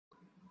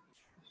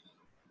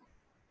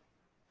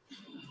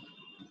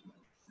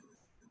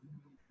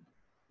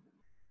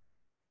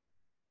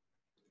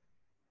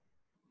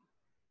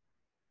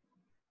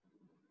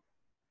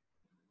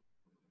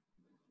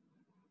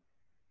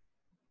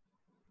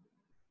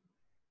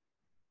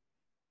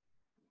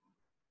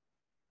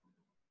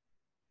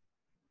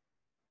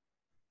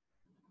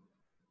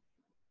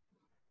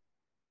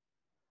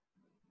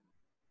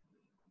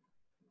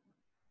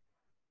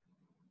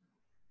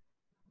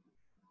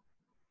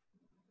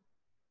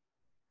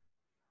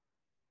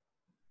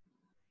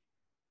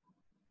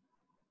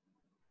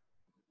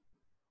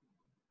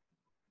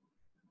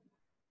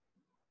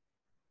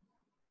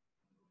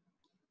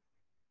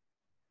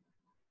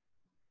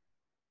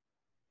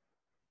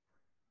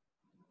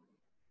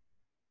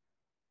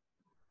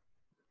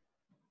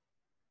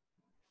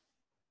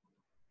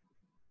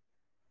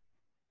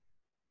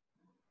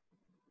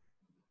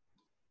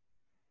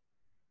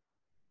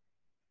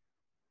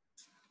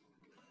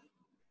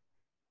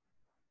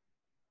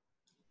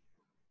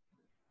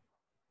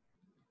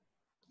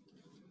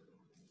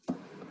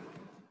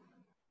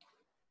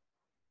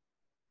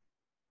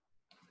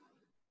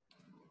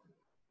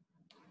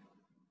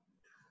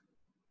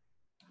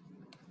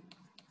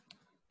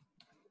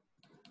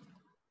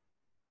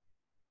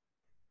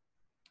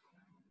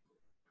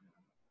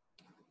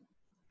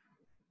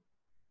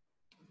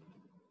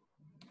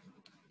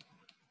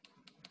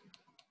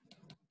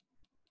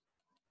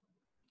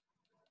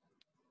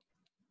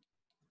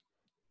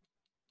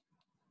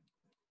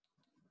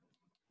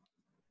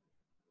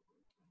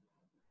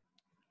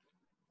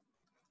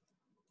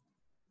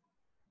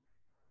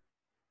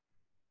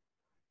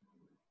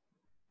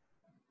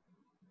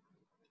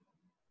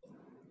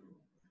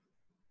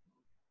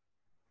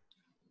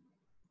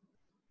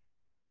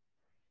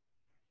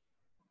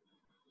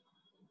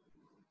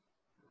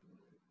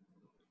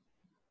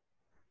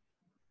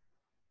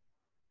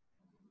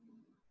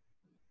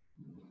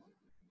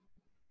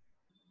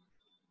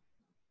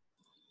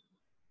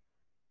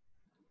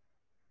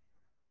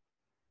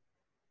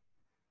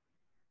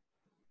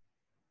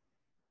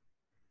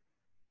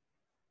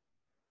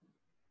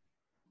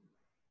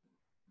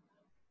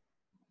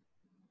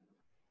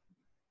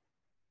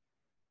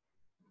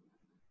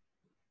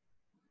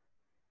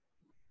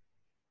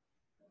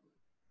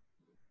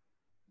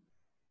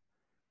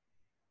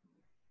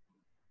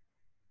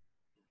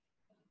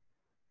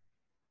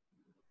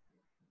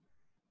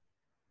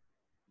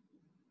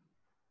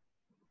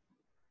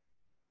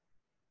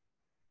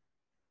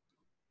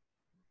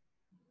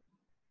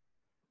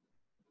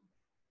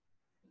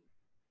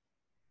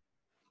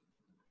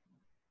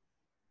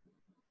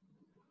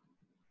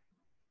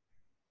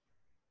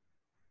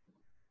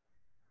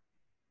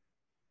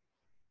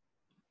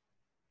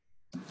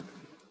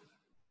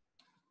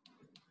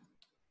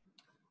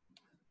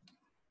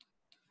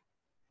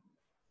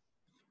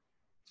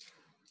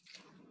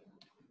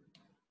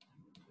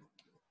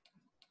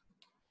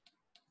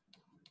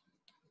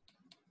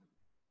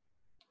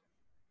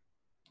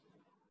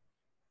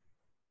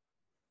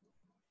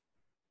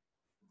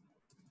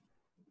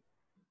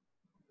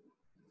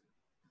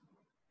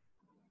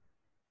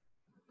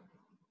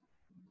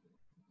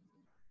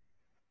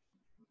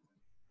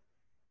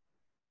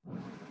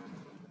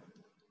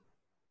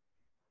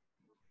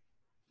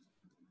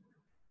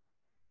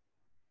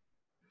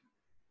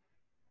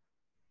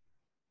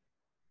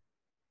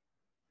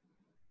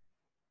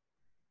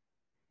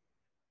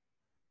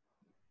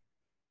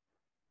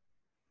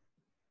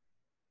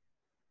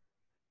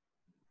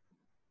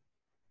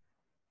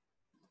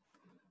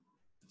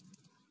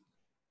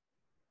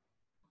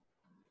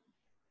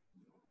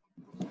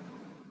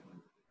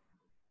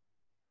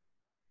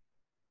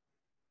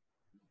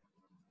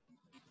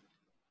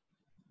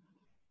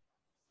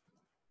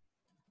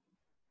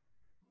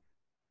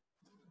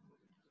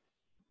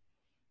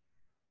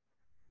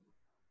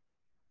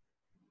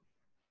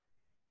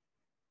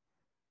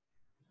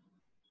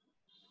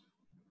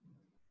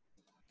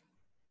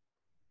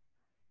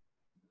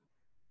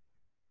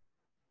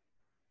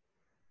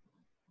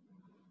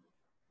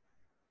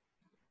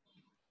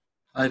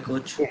Hi,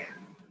 coach.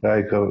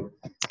 Like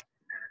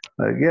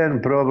again,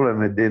 problem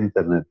with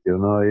internet.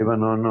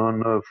 Even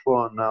on a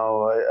phone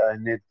now, I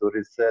need to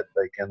reset.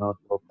 I cannot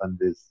open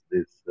this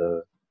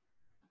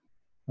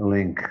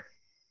link,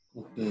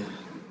 Okay.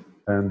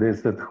 and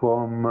this at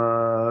home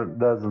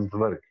doesn't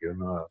work.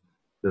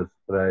 Just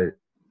try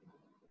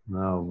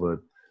now, but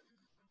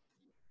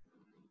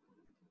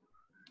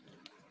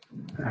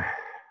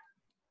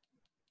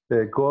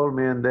they call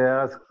me and they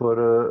ask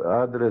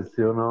for address.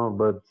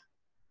 But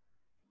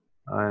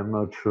I'm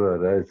not sure.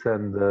 I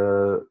send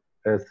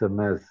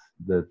SMS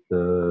that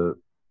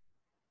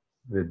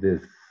with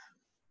this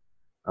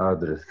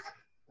address.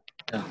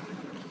 Yeah.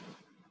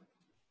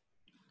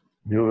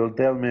 You will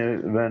tell me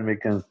when we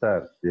can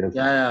start, yes?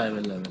 Yeah, I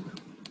will.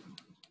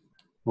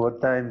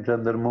 What time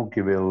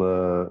Chandramukhi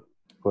will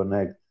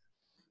connect?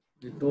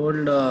 We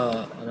told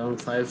around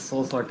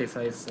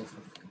 4:45, 4:50.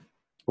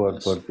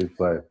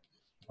 4:45.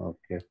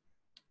 Okay.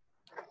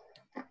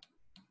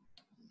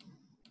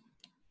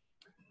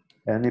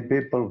 Any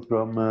people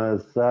from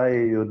SAI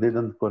you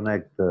didn't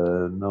connect?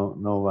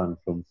 No one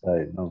from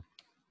SAI, no.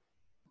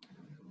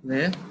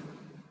 Where?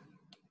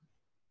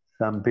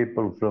 Some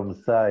people from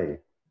SAI.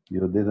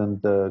 You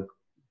didn't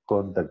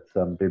contact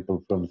some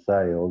people from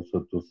SAI also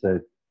to say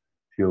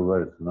few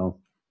words, no?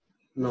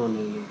 No.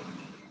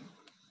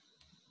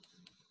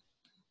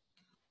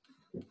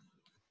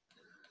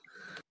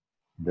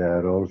 They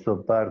are also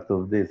part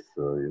of this,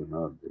 so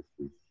this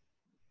is.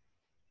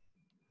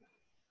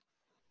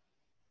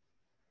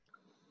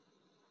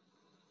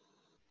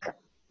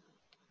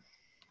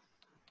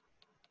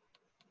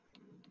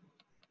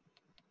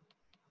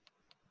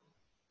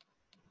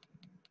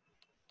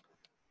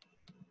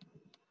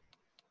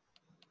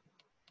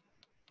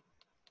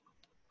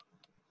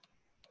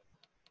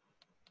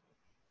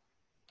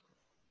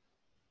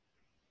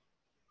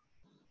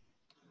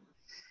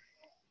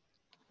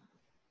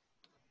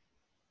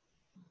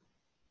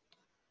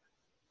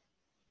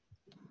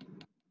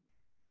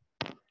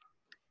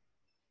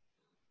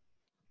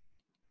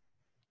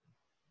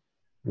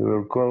 We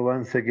will call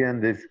once again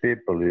these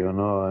people,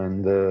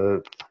 and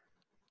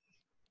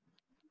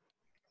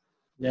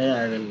Yeah,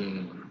 I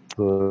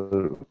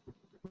will.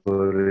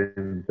 for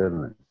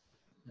internet.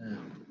 Yeah.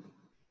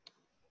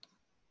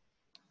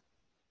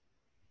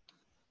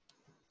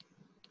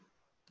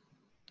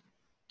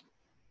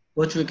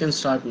 Coach, we can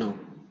start now.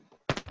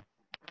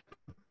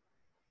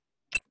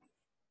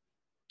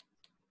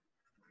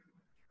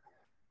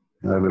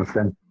 I will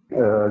send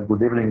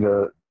good evening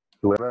to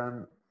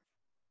everyone.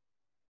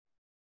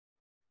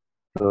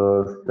 So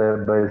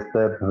step by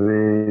step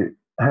we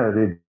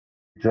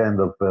reach end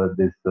of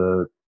this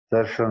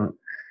session,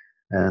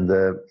 and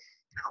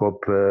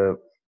hope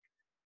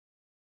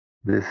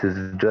this is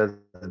just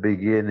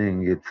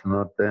beginning. It's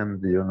not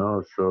end,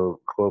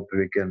 So hope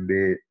we can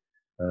be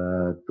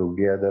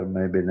together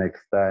maybe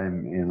next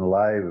time in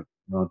live,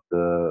 not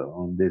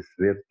on this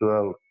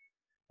virtual.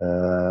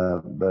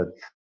 But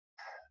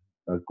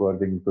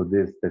according to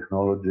this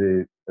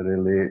technology,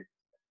 really,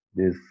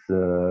 this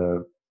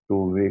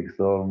 2 weeks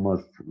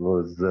almost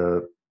was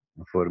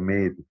for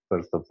me,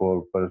 first of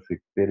all, first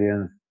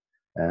experience,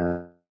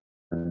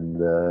 and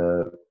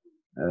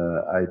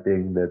I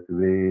think that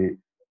we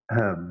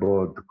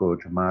both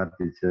Coach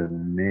Matic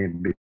and me,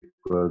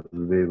 because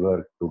we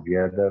work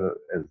together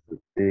as a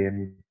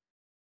team,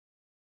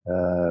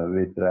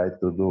 we try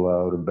to do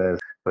our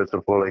best. First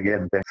of all,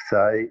 again, thanks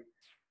SAI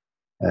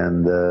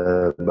and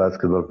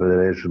Basketball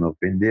Federation of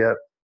India,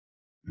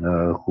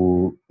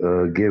 who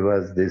give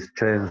us this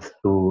chance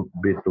to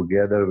be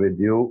together with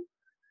you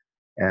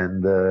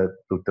and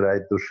to try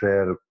to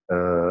share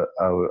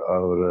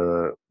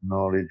our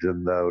knowledge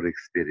and our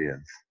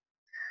experience.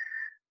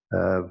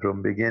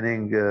 From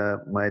beginning,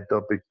 my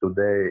topic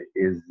today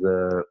is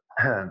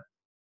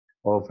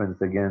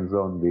offense against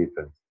zone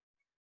defense.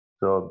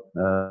 So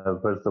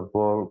first of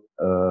all,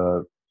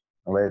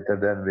 later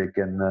then we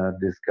can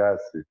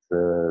discuss it.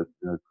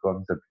 The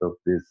concept of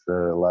this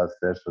last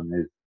session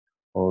is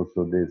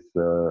also this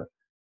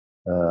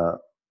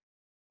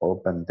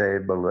open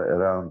table, a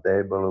round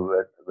table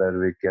where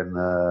we can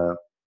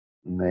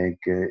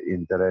make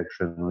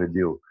interaction with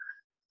you.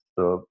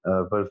 So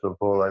first of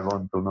all, I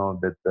want to know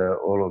that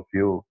all of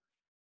you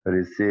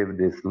receive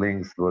these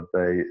links what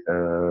I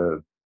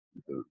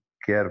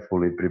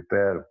carefully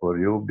prepare for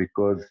you,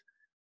 because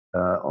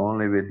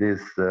only with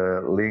these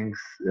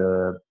links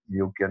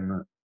you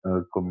can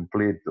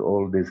complete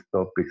all these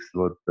topics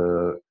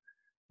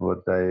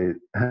what I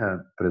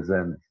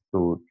present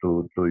to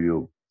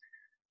you.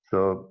 So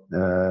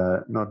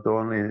not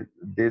only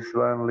this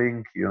one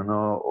link,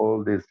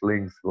 all these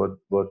links what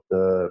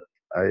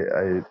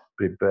I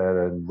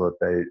prepare and what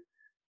I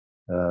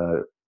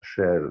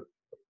share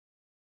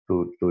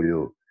to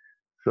you.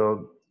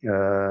 So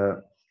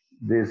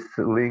this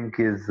link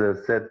is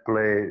set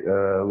play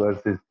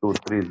versus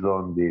 2-3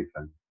 zone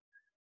defense.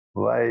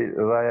 Why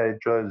I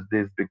chose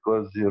this?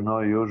 Because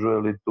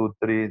usually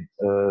 2-3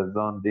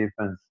 zone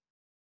defense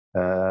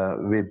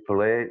we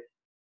play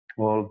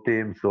all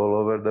teams all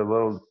over the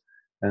world,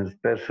 and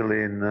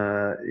especially in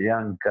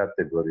young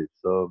categories.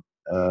 So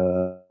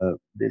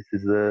this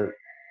is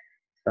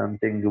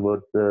something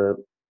what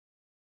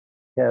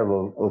have,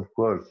 of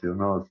course,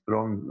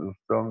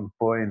 strong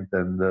point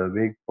and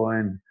weak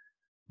point,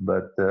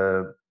 but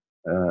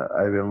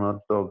I will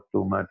not talk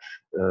too much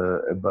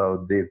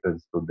about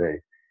defense today.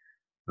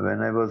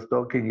 When I was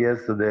talking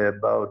yesterday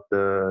about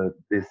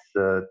this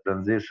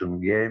transition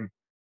game,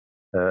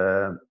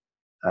 uh,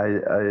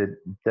 I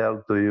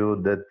tell to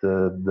you that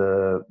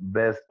the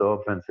best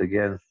offense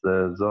against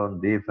zone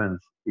defense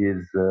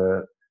is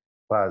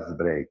fast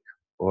break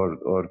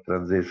or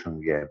transition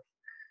game.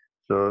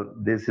 So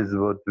this is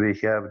what we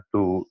have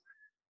to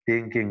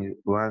thinking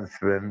once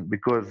when,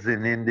 because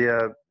in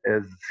India,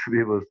 as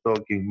we was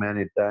talking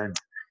many times,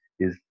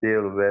 is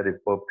still very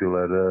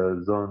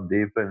popular zone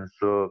defense.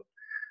 So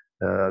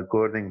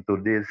according to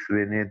this,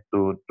 we need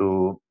to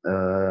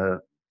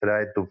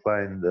try to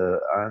find the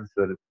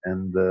answer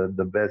and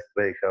the best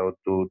way how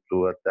to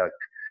attack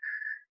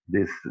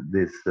this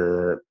this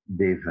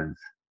defense.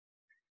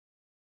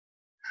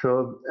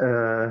 So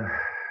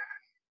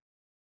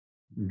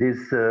this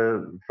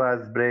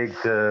fast break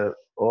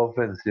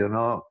offense,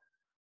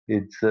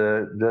 it's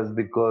just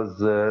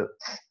because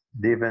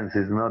defense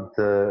is not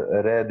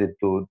ready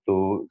to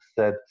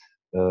set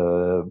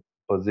uh,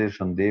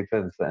 position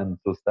defense and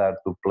to start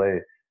to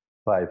play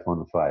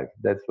 5-on-5.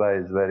 That's why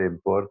it's very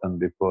important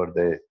before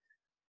they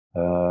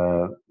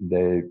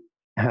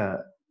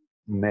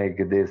make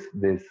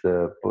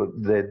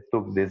they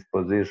took this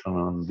position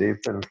on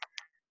defense,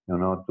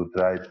 to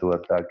try to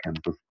attack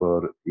and to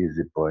score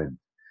easy points.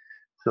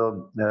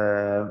 So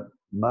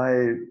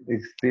my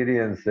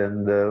experience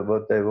and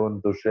what I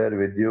want to share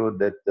with you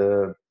that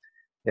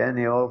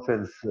any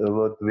offense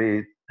what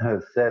we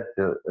set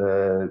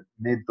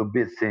need to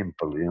be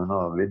simple.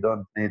 We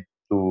don't need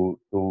to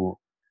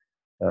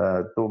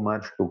too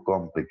much to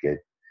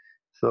complicate.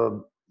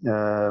 So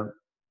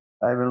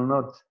I will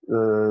not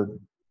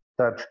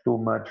touch too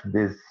much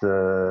these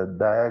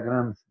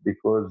diagrams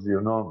because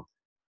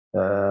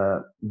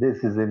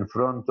this is in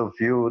front of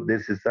you.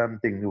 This is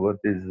something what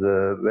is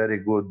very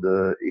good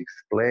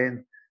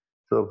explained.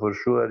 So for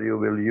sure you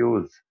will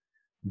use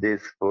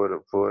this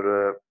for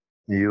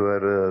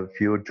your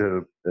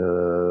future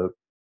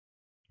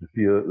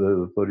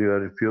for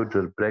your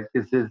future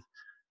practices.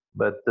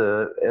 But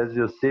as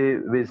you see,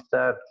 we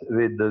start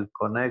with the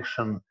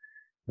connection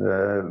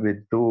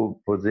with two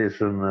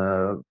position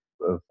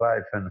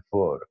 5 and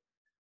 4.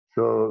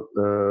 So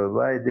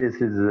why this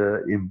is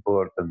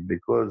important?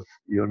 Because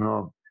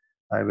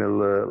I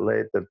will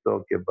later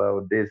talk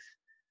about this.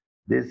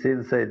 This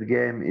inside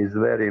game is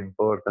very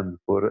important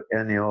for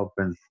any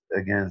offense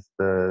against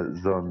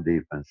zone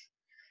defense.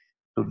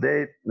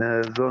 Today,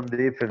 zone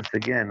defense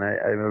again.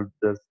 I will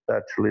just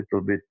touch a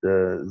little bit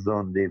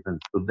zone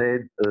defense.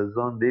 Today,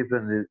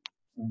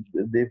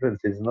 defense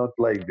is not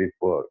like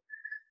before.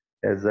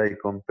 As I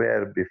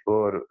compare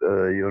before,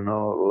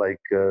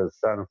 like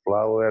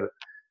sunflower.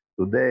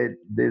 Today,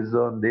 this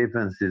zone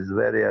defense is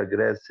very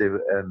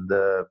aggressive, and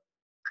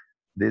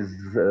this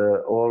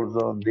all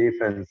zone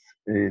defense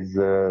is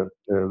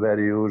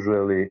very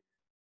usually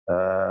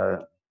uh,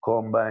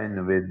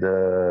 combined with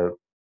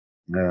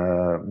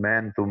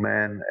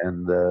man-to-man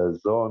and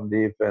zone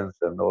defense,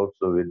 and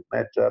also with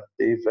matchup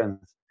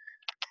defense.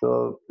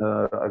 So,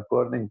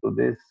 according to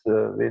this,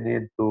 we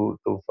need to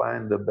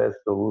find the best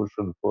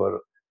solution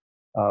for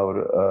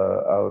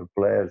our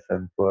players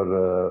and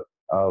for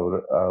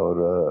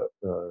our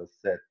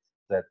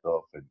set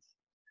offense.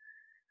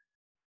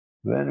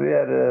 When we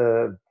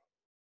are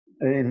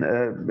and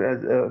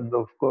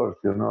of course,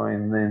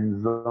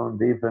 in zone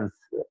defense,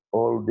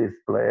 all these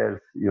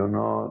players,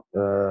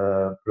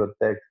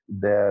 protect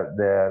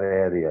their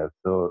area.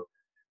 So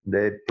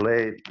they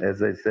play,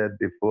 as I said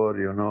before,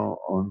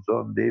 on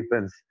zone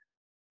defense,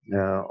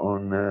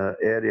 on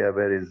area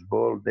where is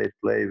ball, they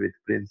play with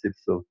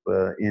principles of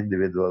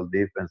individual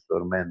defense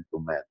or man to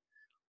man.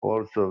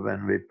 Also,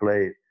 when we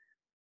play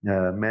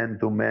man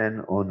to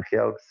man on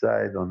help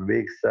side, on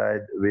weak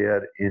side, we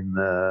are in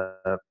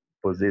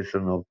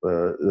position of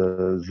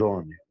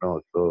zone,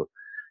 So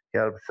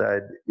help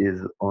side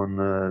is on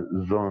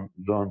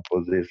zone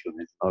position.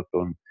 It's not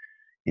on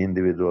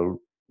individual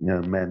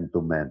man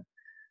to man.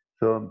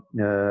 So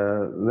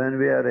when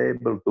we are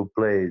able to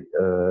play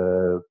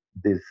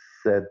this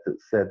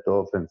set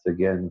offense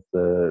against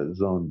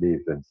zone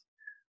defense,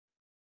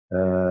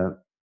 uh,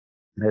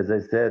 as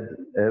I said,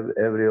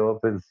 every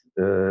offense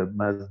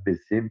must be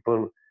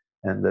simple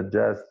and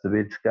adjust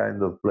which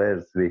kind of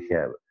players we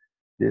have.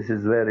 This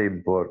is very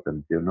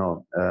important,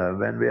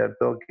 when we are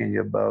talking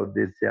about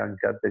this young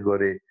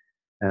category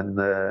and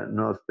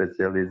no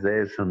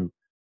specialization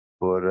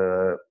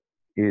for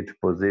each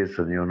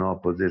position,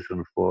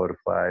 position 4,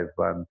 5,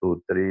 1,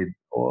 2, 3.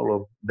 All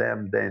of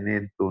them, they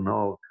need to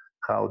know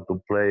how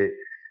to play,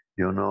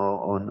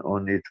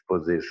 on each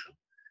position.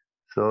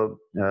 So,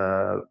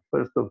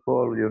 first of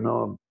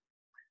all,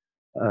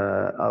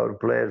 our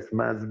players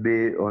must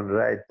be on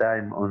right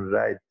time, on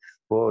right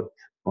spot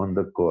on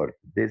the court.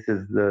 This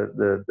is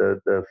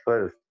the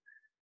first.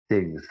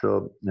 thing. So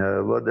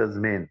what does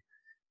mean?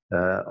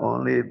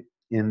 Only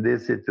in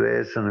this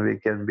situation we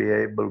can be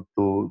able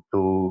to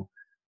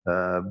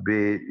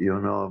be,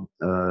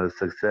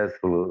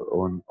 successful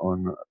on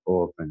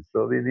offense. So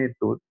we need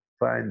to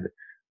find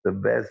the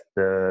best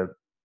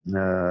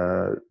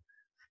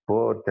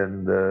sport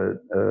and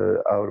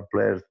our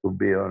players to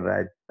be on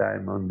right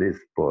time on this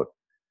sport.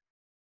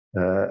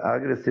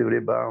 Aggressive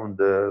rebound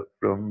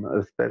from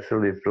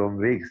especially from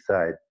weak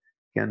side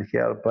can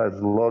help us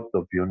a lot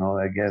of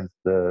against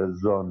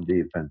zone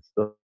defense.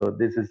 So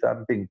this is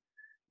something.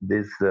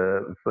 This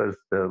first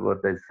what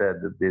I said,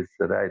 this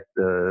right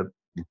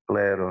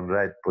player on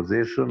right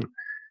position.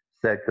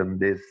 Second,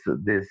 this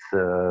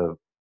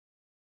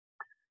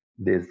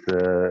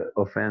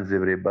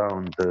offensive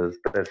rebound,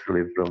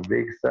 especially from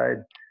weak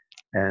side,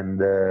 and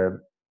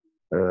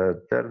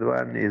third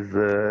one is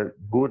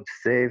good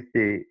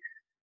safety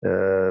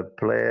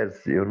players,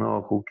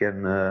 who can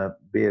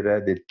be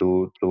ready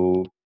to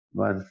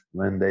once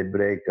when they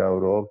break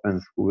our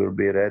offense, who will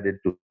be ready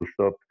to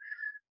stop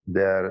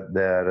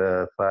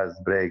their fast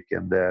break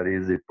and their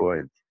easy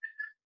points.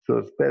 So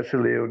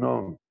especially, you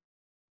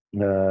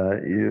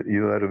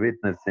are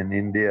witness in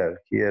India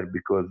here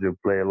because you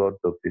play a lot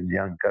of in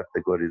young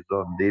categories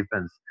on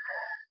defense.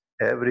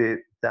 Every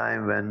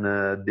time when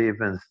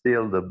defense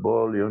steal the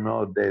ball,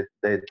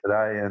 they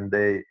try and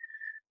they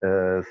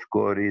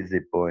score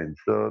easy points.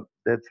 So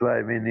that's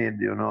why we need,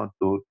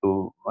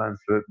 to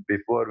once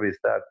before we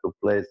start to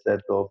play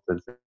set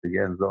offense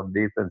against on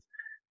defense,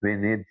 we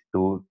need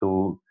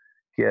to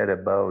care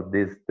about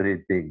these three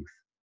things.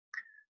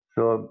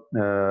 So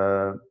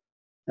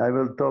I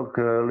will talk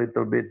a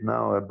little bit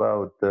now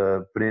about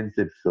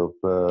principles of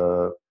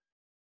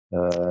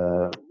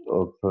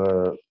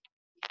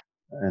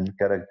and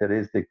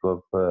characteristic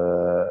of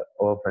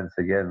offense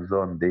against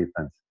zone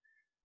defense.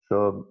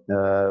 So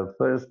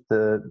first,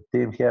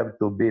 team have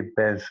to be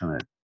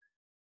passionate.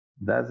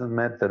 Doesn't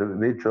matter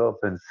which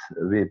offense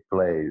we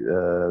play.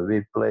 We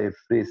play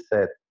free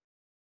set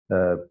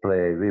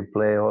play. We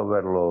play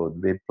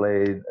overload. We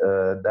play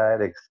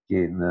direct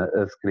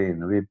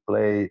screen. We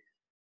play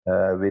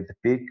with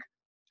pick.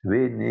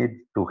 We need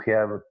to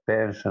have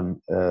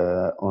passion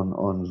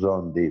on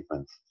zone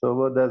defense. So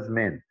what does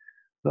mean?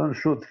 Don't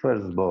shoot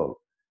first ball.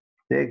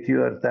 Take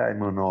your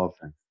time on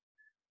offense.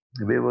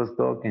 We was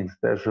talking,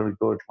 especially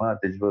Coach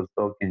Matic was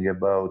talking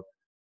about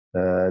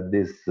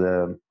this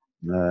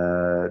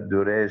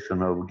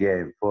duration of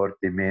game,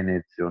 40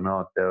 minutes,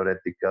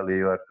 theoretically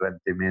you are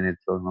 20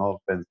 minutes on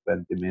offense,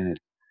 20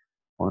 minutes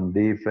on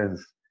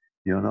defense,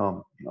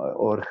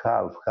 or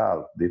half.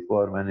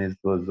 Before when it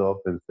was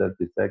offense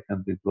 30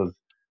 seconds, it was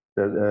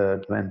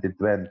 20,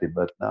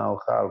 but now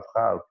half,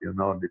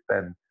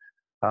 depend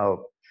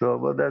how. So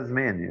what does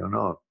mean?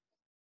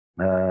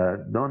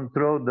 Don't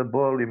throw the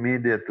ball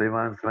immediately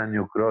once when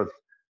you cross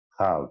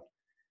half.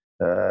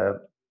 Uh,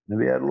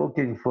 we are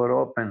looking for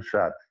open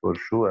shot for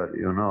sure.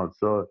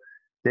 So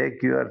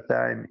take your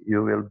time.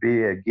 You will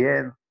be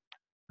again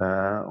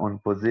on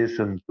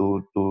position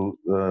to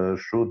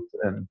shoot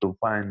and to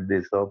find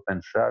this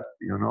open shot,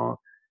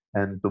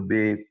 and to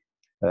be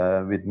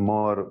with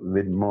more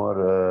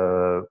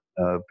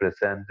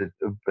percent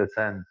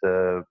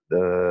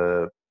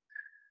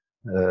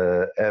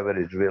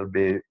average will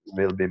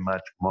be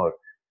much more.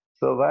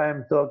 So why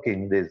I'm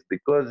talking this?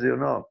 Because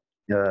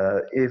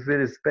if we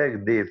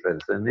respect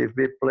defense and if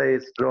we play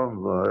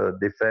strong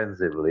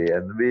defensively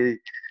and we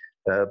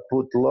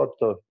put lot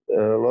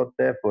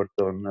effort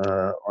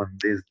on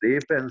this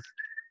defense,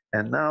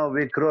 and now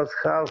we cross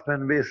half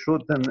and we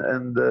shoot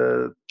and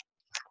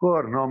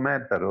score no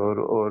matter,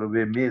 or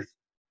we miss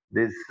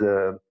this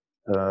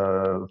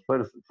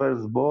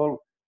first ball.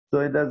 So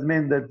it does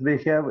mean that we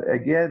have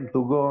again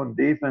to go on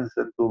defense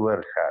and to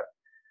work hard.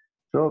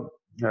 So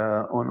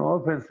on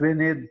offense, we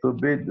need to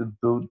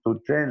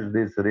change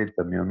this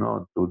rhythm,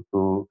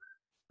 to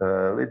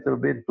little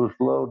bit to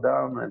slow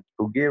down and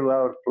to give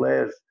our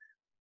players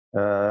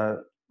uh,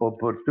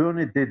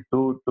 opportunity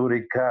to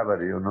recover,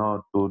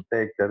 to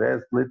take a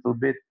rest little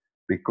bit,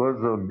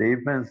 because on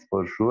defense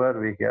for sure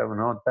we have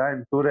no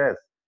time to rest.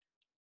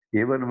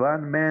 Even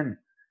one man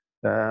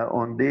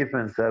on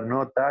defense are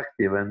not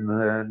active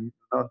and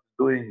not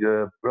doing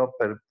a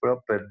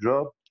proper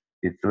job,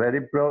 it's very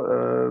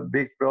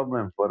big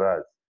problem for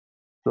us.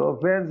 So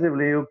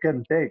offensively, you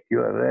can take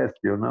your rest.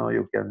 You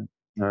can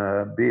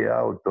be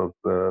out of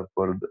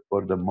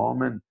for the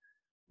moment,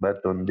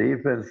 but on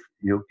defense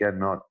you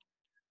cannot.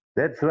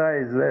 That's why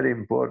it's very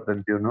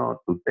important,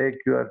 to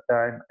take your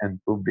time and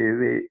to be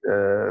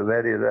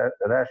very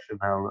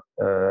rational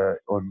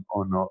on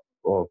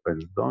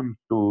offense. Don't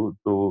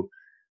to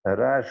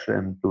rush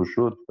and to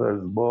shoot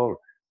first ball.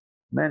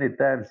 Many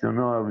times,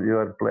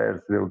 your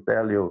players will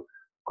tell you,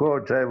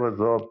 "Coach, I was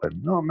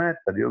open." No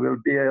matter, you will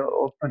be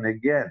open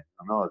again.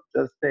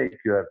 Just take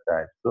your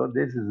time. So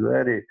this is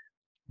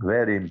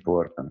very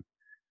important.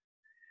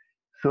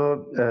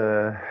 So.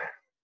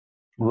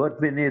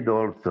 What we need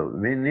also,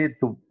 we need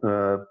to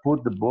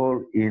put the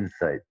ball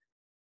inside.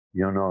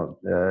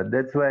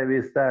 That's why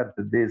we start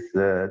this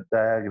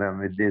diagram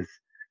with this.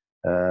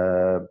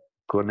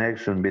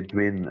 connection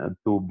between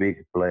two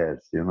big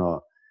players, you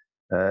know.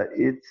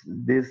 It's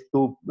these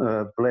two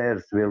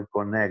players will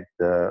connect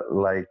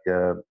like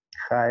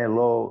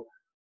high-low,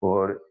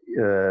 or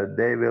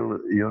they will,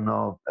 you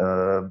know,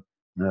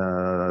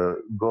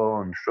 go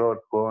on short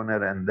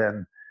corner and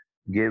then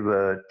give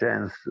a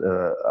chance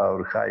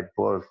our high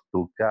post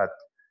to cut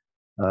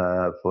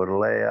for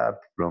layup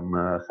from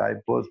high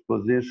post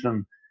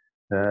position.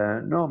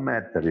 No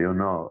matter, you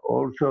know.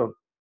 Also,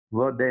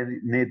 what they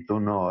need to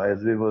know,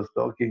 as we was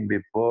talking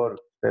before,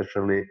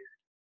 especially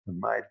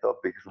my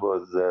topics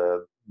was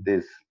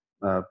this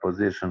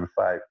position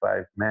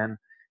 5-5 man.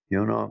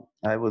 You know,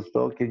 I was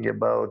talking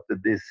about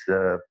this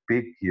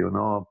pick, you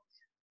know,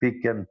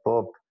 pick and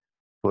pop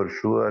for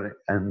sure,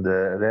 and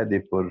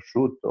ready for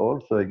shoot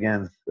also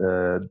against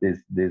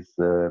this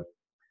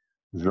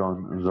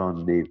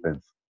zone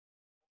defense.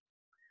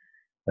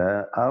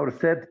 Our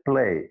set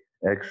play,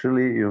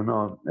 actually, you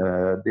know,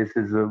 this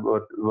is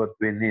what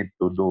we need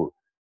to do.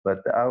 But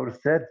our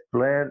set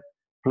play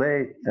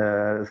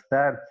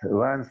starts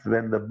once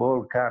when the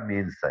ball come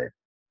inside.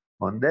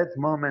 On that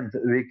moment,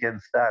 we can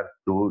start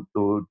to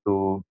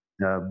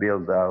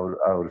build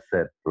our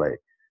set play.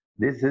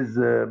 This is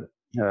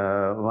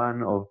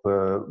one of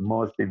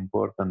most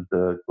important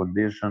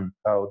condition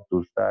how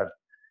to start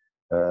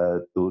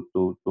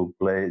to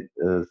play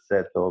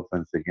set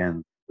offense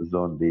against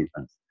zone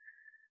defense.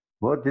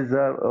 What is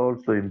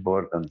also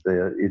important?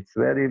 It's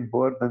very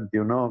important,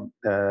 you know,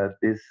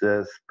 this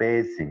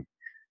spacing.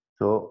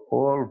 So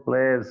all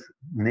players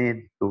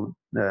need to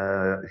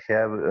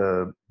have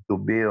to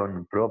be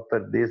on proper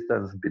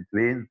distance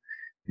between,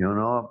 you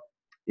know,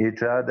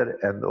 each other,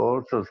 and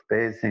also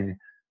spacing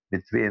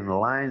between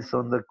lines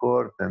on the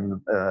court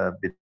and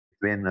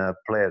between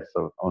players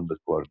on the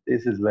court.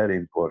 This is very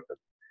important.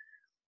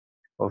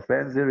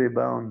 Offensive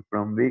rebound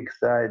from weak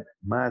side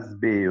must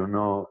be, you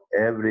know,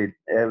 every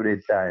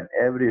time,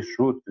 every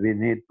shoot we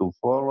need to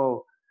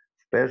follow,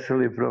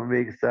 especially from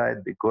weak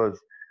side, because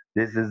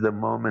this is the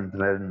moment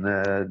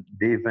when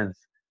defense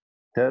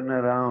turn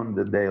around,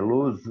 they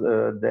lose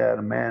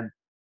their man,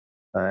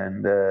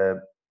 and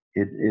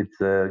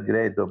it's a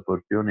great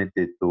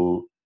opportunity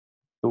to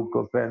took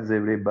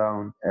offensive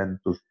rebound and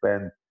to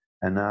spend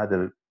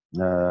another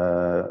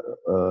uh,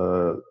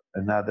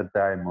 another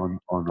time on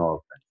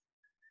offense.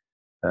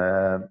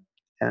 Uh,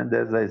 and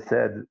as I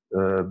said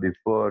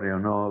before, you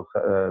know,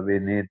 we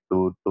need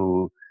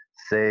to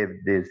save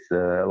this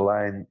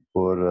line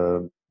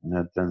for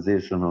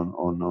transition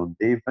on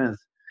defense,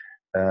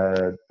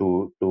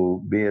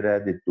 to be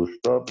ready to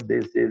stop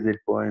this easy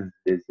points,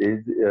 this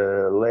easy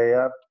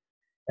layup,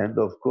 and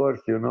of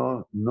course, you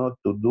know, not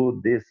to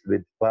do this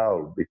with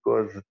foul,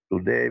 because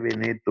today we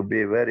need to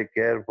be very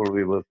careful.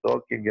 We were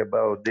talking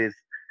about this.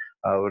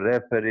 Our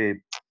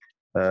referee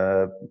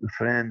uh,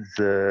 friends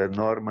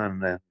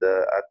Norman and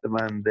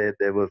Atman,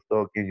 they were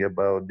talking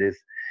about this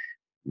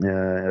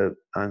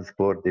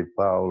unsportive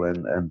foul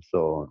and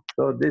so on.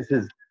 So this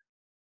is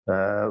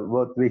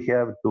what we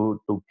have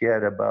to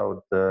care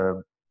about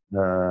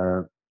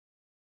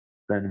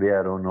when we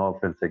are on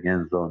offense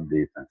against zone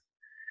defense.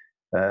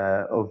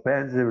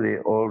 Offensively,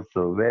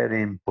 also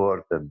very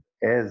important,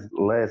 as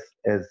less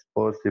as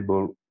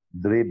possible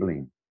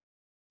dribbling.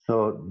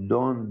 So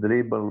don't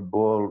dribble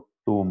ball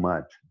too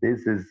much.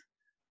 This is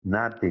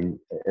nothing.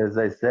 As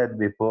I said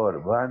before,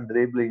 one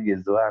dribbling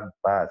is one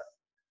pass.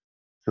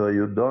 So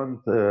you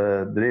don't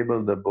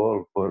dribble the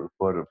ball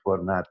for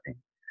nothing.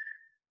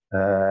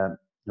 Uh,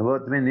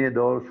 what we need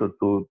also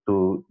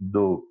to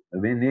do,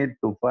 we need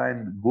to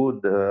find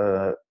good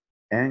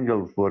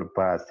angle for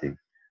passing.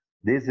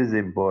 This is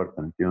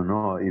important. You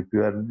know, if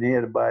you are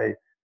nearby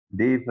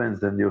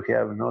defense and you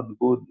have not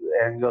good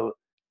angle,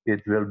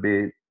 it will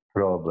be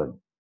problem.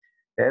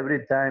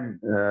 Every time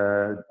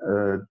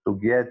to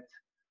get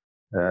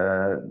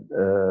uh,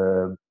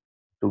 uh,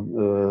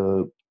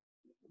 to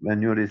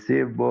when you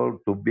receive ball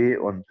to be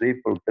on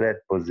triple threat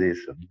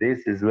position.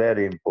 This is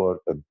very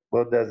important.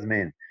 What does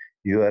mean?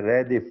 You are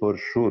ready for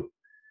shoot,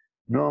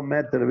 no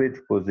matter which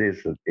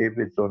position. If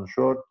it's on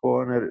short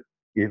corner,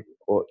 if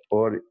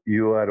or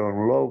you are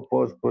on low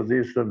post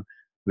position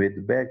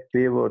with back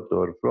pivot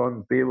or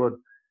front pivot,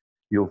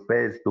 you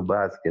face to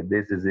basket.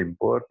 This is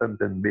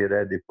important, and be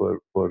ready for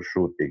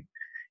shooting.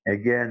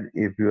 Again,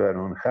 if you are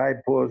on high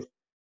post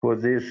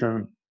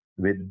position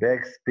with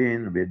back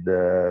spin, with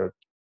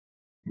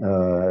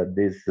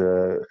this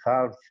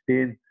half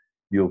spin,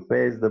 you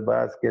face the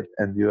basket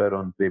and you are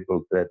on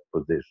triple threat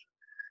position.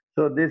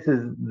 So this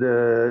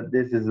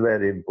is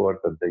very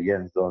important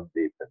against zone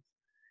defense.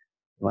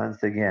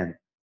 Once again,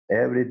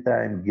 every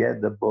time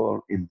get the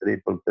ball in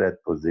triple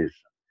threat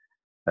position.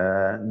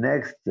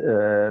 Next,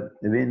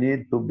 we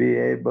need to be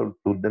able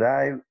to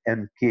drive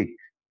and kick.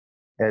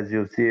 As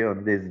you see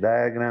on this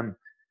diagram,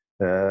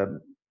 uh,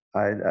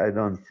 I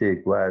don't see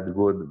quite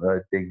good. I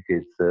think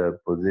it's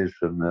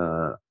position,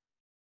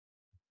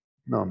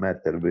 no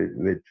matter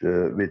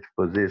which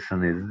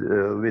position is,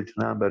 which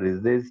number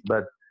is this,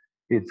 but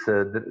it's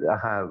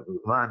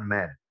one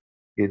man.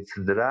 It's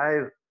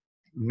drive,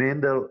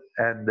 middle,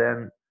 and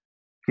then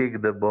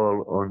kick the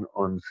ball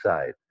on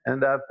side.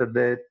 And after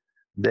that,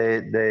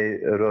 they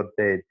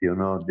rotate.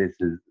 This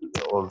is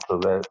also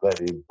very,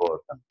 very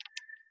important.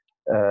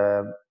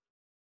 Um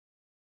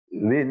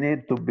we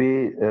need to be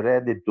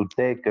ready to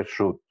take a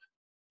shoot.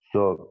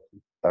 So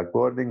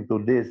according to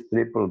this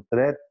triple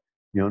threat,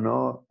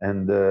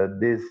 and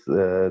this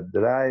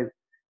drive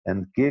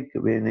and kick,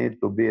 we need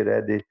to be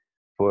ready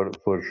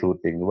for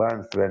shooting.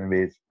 Once when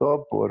we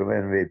stop or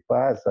when we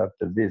pass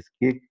after this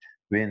kick,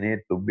 we need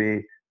to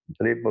be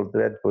triple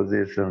threat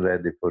position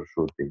ready for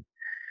shooting.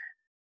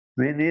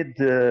 We need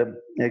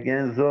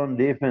against zone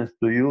defense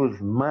to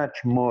use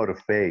much more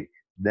fake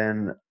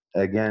than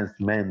against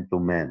man to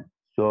man.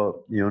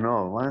 So,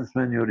 once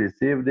when you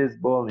receive this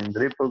ball in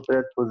triple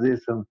threat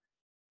position,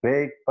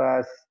 fake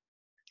pass,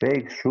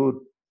 fake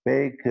shoot,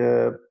 fake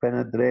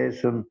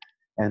penetration,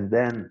 and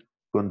then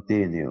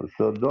continue.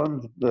 So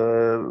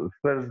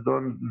first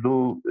don't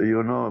do,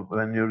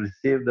 when you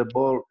receive the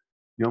ball,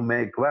 you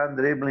make one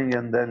dribbling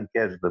and then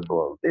catch the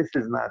ball. This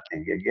is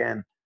nothing.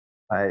 Again,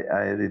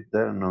 I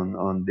return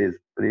on this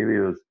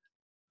previous.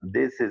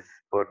 This is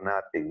for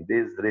nothing.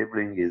 This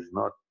dribbling is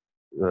not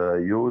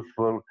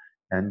useful,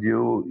 and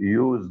you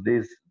use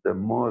this the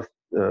most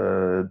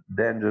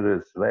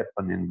dangerous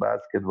weapon in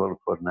basketball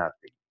for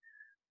nothing.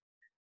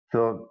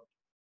 So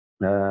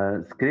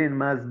screen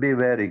must be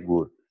very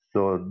good.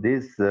 So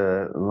this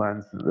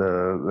once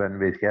when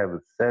we have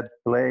set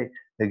play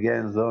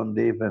against zone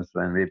defense,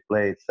 when we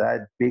play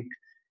side pick,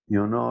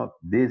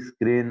 this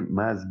screen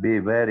must be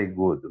very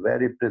good,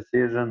 very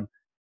precision,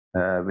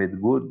 with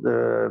good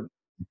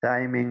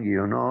timing,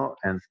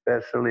 and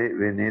especially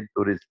we need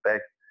to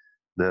respect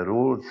the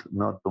rules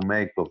not to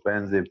make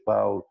offensive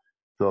foul.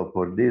 So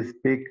for this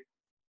pick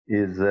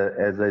is,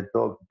 as I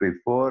talked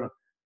before,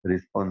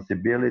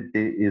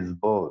 responsibility is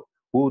both.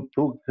 Who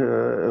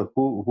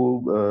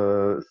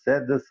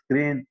set the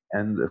screen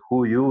and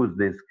who used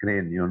the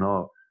screen,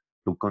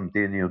 to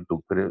continue to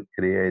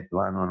create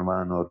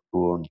one-on-one or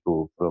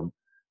two-on-two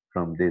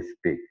from this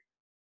pick.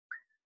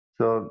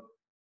 So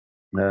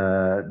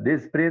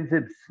this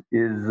principles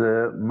is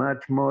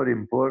much more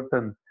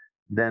important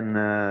than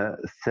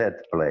set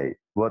play.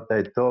 What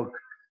I talked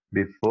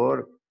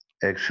before,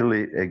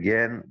 actually,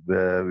 again,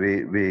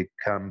 we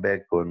come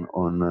back on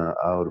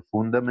our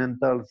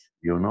fundamentals,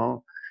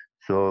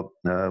 So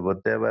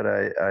whatever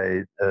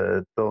I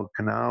talk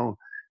now,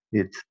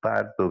 it's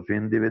part of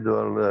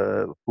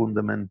individual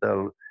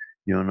fundamental,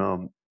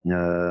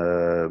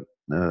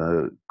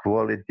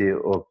 quality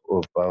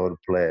of our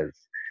players,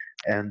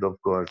 and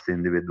of course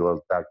individual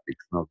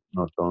tactics,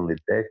 not only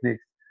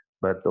techniques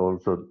but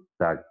also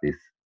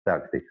tactics.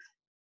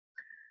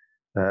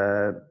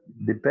 uh,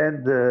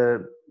 Depend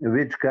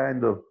which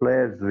kind of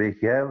players we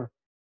have.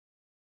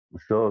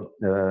 So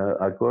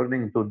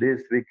according to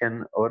this we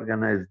can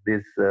organize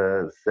this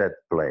set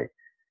play.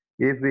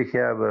 If we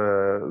have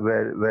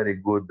very, very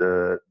good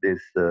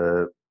this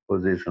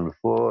position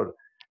 4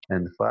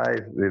 and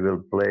 5, we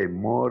will play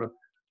more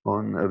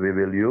on. We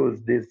will use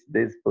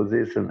this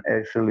position.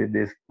 Actually,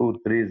 this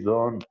 2-3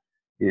 zone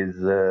is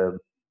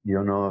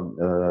you know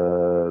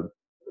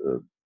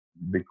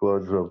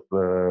because of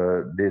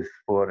this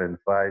 4 and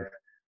 5.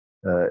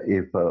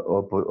 If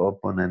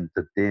opponent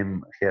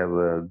team have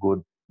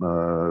good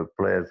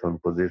players on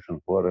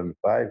position 4 and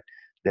 5,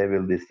 they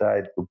will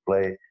decide to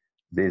play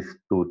this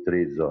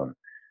 2-3 zone.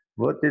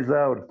 What is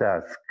our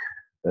task?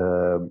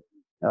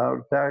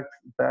 Our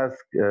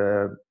task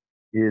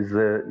is,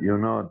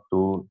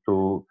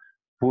 to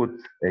put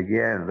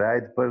again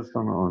right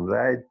person on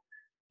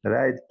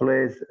right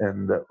place,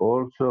 and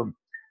also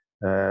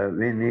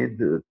we need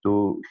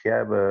to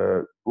have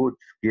good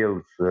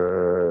skills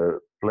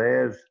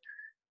players,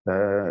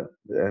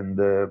 and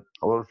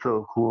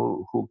also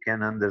who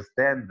can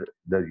understand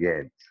the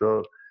game.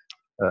 So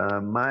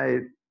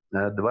my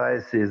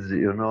advice is,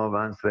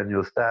 once when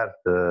you start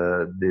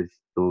this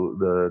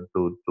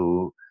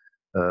to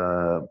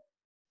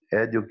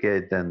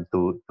educate and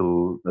to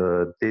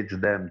teach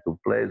them to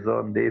play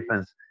zone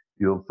defense,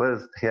 you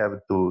first have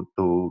to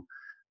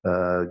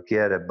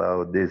care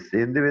about this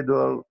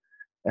individual,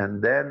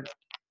 and then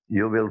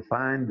you will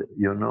find,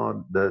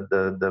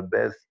 the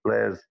best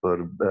players for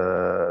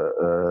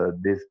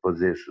this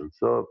position.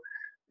 So,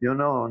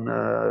 on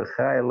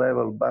high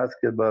level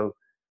basketball,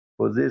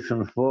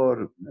 position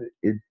 4,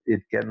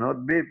 it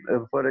cannot be,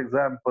 for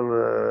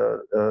example,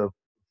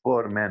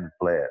 four-man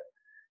player.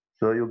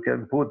 So you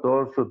can put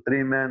also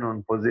 3 men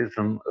on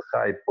position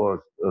high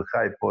post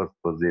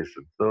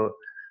position. So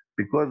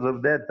because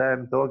of that,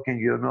 I'm talking,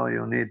 you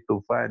need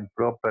to find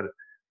proper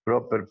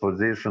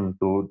position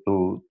to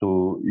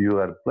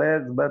your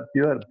players, but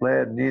your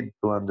player need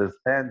to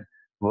understand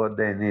what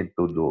they need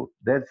to do.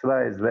 That's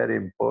why it's very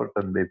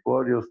important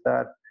before you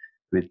start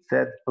with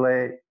set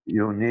play,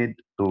 you need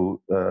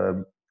to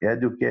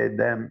educate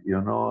them,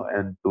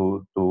 and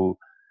to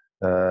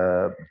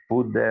uh,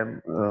 put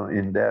them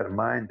in their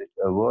mind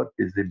what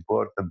is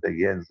important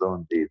against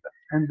zone defense.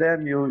 And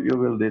then you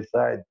will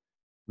decide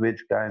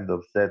which kind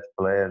of set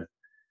players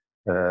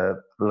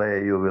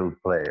play you will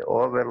play.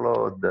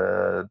 Overload,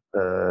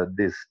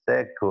 this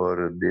stack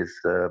or this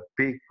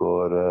pick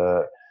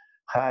or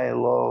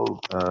high-low,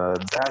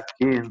 duck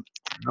in,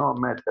 no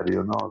matter,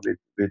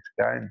 which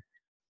kind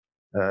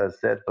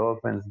set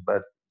offense,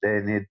 but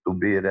they need to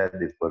be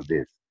ready for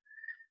this.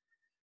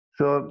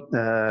 So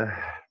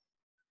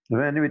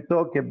when we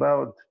talk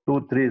about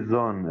 2-3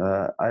 zone,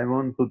 I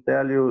want to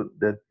tell you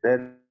that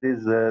there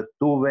is a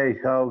two-way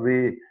how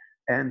we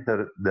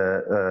enter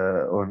the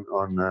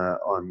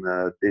on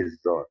this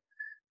zone.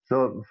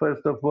 So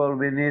first of all,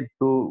 we need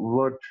to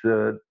watch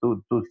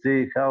to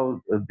see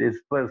how this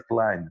first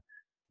line,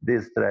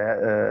 this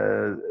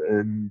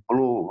in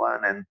blue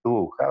 1 and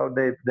 2, how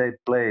they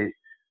play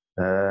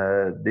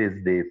this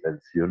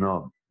defense.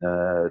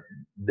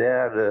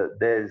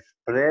 They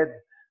spread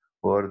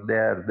or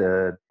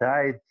they're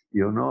tight.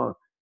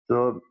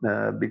 So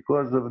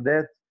because of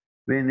that,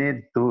 we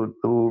need to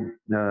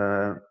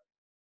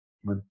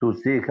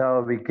see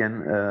how we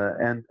can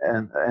and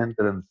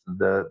entrance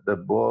the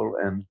ball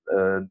and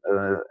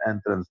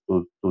entrance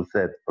to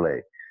set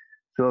play.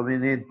 So we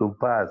need to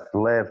pass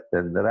left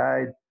and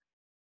right,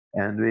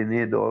 and we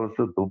need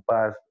also to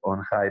pass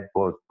on high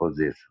post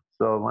position.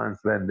 So once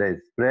when they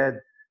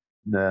spread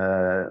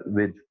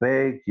with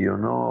fake,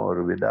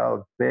 or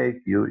without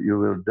fake, you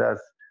will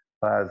just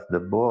pass the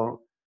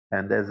ball.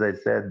 And as I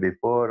said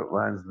before,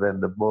 once when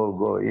the ball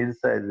go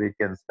inside, we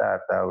can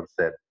start our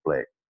set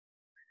play.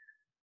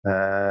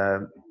 Uh,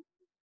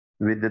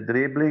 with the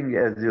dribbling,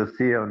 as you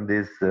see on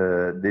this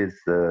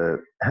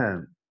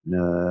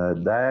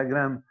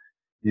diagram,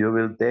 you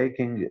will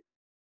taking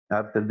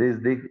after this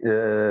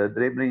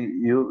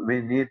dribbling,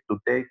 we need to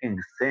taking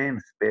same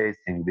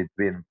spacing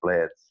between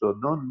players. So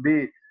don't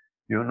be,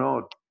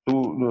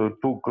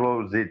 too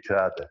close each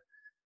other,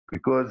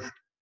 because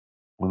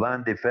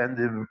one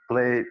defensive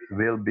play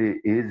will be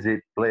easy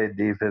play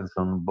defense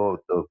on both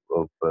of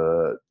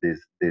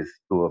these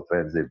two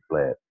offensive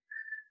players.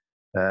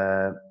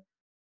 Uh,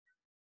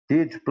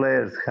 Teach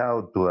players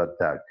how to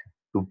attack,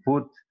 to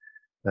put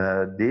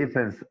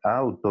defense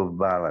out of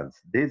balance.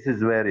 This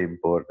is very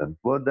important.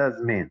 What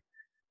does mean?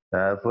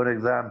 For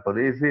example,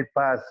 if we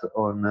pass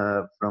on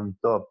from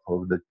top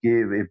of the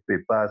key, if we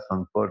pass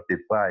on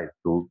 45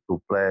 to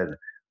player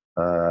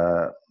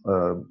uh,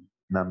 uh,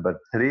 number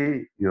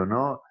 3,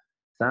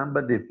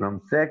 somebody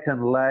from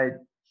second line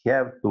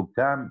have to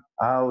come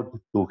out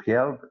to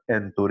help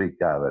and to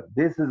recover.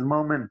 This is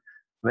moment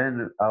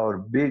when our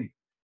big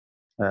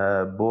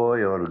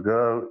boy or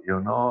girl,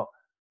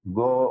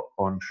 go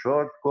on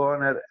short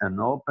corner and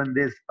open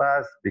this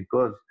pass,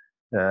 because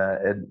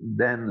and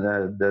then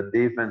the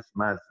defense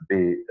must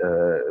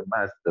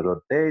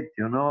rotate,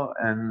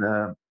 and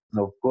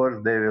of course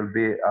they will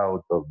be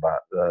out of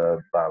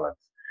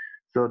balance.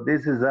 So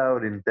this is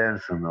our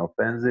intention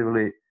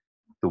offensively,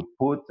 to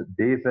put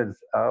defense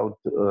out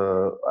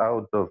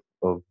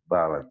of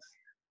balance.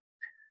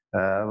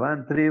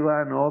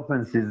 1-3-1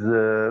 offense is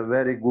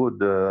very good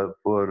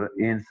for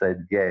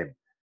inside game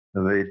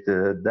with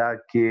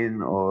duck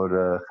in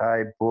or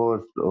high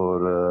post,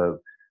 or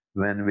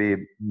when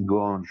we go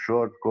on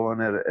short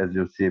corner, as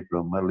you see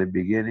from early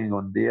beginning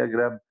on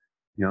diagram,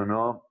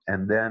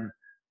 and then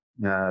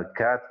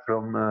cut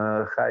from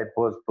high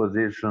post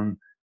position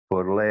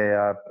for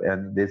layup,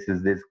 and this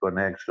is this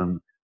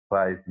connection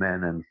 5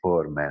 men and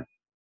 4 men.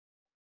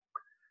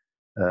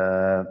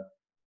 Uh,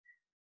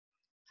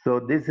 So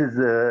this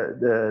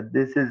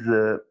is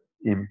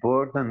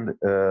important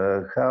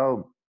how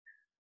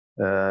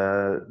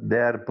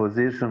their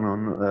position on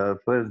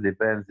first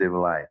defensive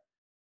line.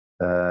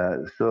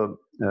 So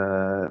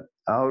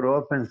our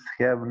offense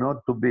have not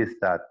to be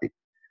static.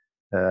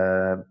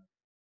 Uh,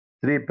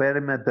 3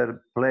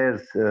 perimeter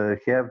players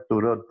have to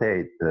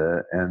rotate,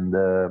 and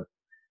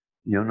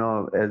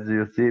as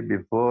you see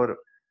before,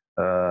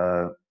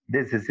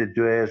 this is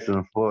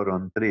situation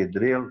 4-on-3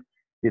 drill.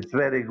 It's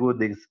very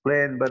good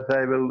explained, but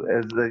I will,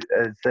 as I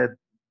said,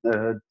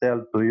 tell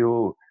to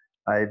you,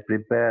 I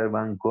prepare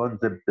one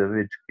concept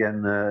which can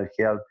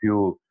help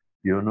you,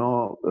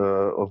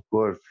 of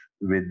course,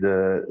 with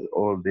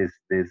all this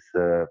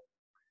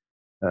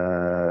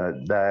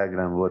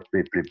diagram what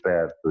we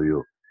prepare to you.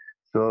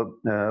 So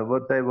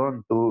what I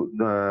want to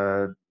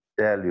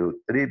tell you,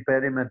 3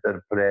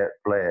 perimeter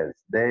players,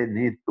 they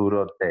need to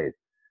rotate.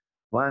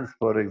 Once,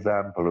 for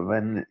example,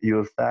 when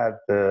you start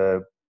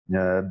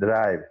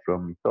drive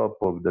from top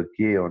of the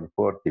key on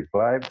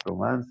 45 from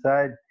one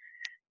side,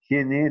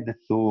 he needs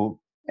to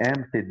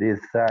empty this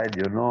side,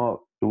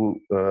 to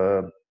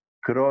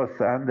cross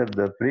under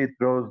the free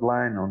throws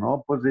line on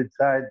opposite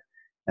side,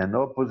 and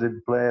opposite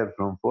player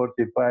from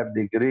 45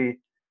 degree,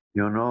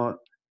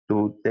 to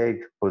take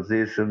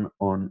position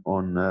on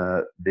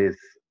this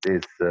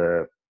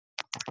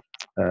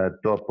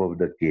top of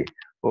the key.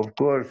 Of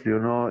course,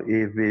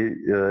 if we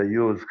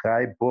use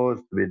high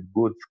post with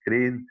good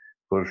screen,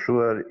 for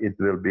sure it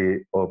will be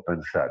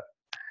open shot.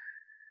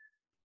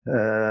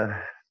 Uh,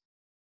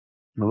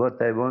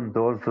 what I want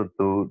also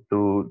to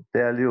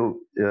tell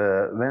you,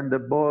 when the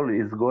ball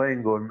is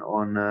going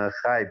on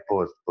high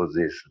post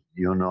position,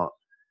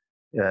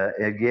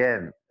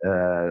 again,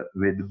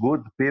 with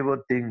good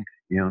pivoting,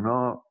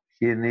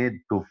 he need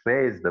to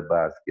face the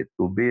basket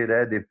to be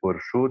ready for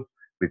shoot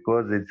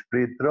because it's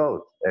free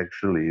throws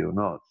actually.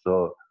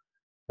 So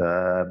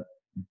uh,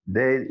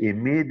 they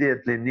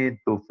immediately need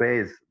to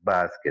face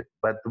basket.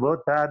 But what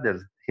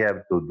others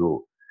have to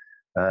do?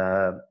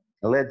 Uh,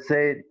 let's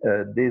say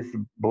this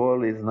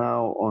ball is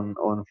now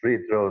on free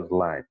throws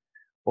line.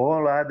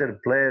 All other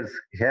players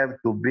have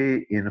to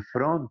be in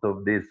front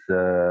of this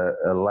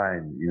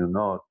line,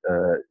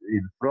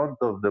 in front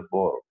of the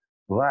ball.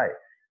 Why?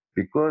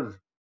 Because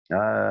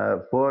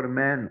four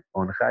men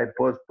on high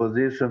post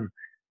position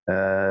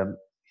uh,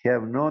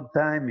 have no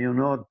time,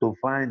 to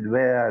find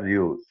where are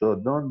you. So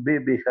don't be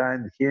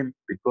behind him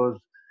because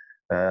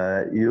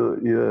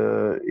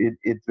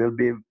it will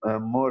be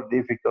more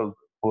difficult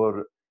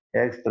for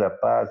extra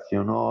pass,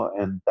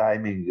 and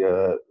timing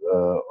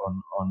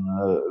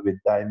with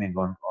timing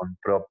on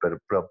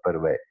proper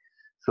way.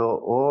 So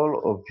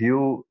all of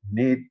you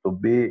need to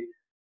be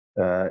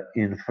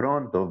in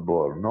front of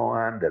ball, no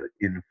under,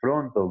 in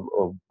front of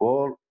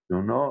ball,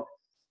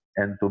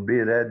 and to be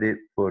ready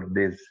for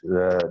this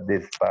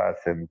pass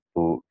and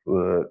to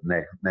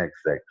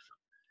next section.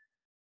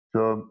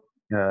 So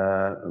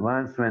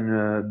once when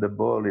the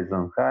ball is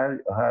on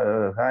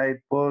high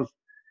post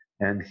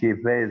and he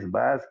face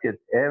basket,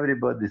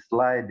 everybody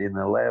slide in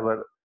a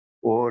lever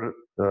or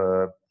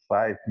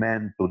five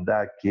men to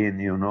duck in,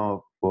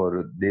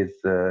 for this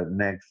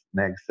next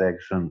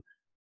section,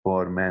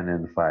 four men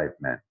and five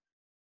men.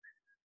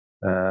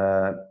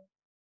 Uh,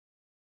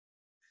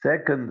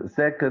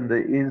 second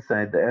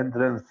inside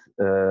entrance.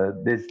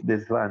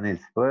 This one is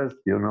first,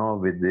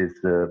 with this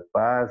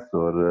pass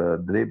or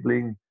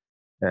dribbling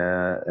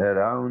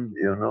around,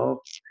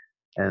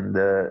 and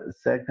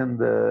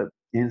second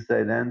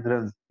inside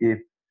entrance if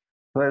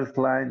first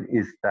line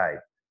is tight.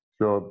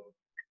 So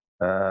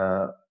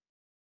uh,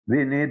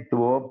 we need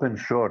to open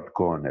short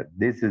corner.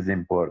 This is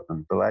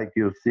important. Like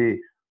you see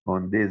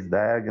on this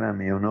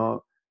diagram,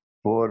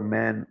 four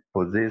men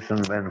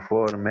position when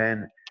four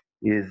men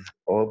is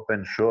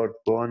open short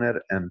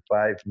corner and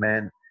five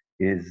men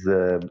is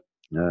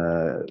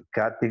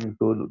cutting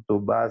to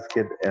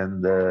basket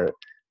and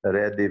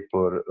ready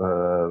for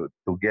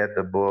to get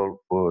the ball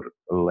for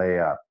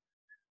layup.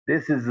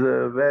 This is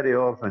a very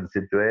often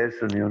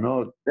situation,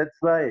 That's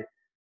why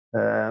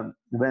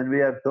when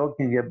we are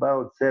talking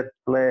about set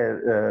play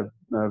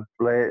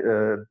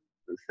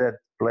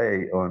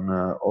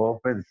on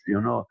offense,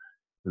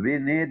 we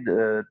need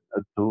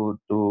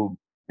to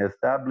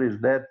establish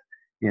that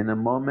in a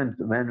moment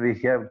when we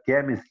have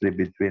chemistry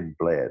between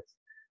players.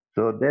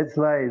 So that's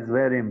why it's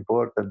very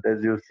important,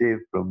 as you see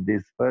from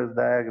this first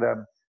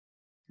diagram,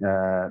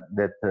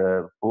 that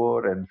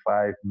four and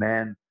five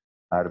men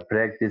are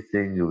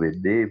practicing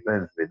with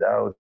defense,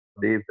 without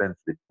defense,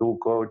 with two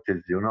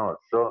coaches,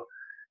 So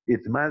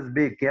it must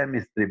be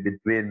chemistry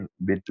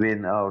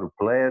between our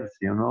players,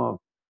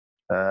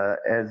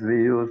 as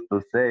we used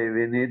to say,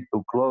 we need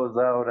to close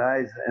our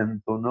eyes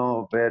and to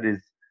know where is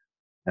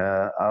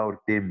our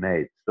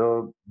teammate.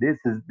 So this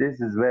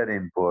is very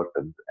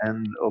important,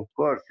 and of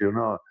course,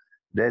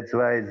 that's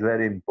why it's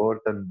very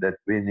important that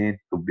we need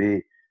to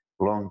be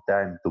long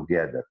time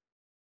together.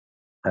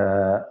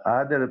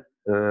 Other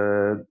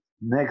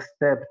next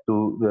step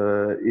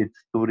to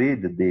it's to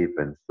read the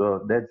defense.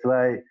 So that's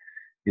why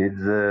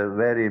it's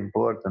very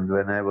important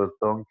when I was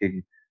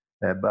talking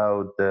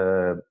about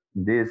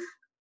this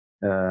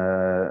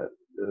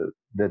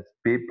that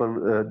people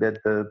that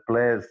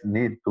players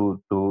need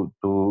to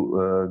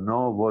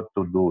know what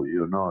to do.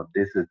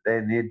 This is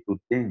they need to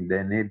think.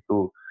 They need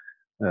to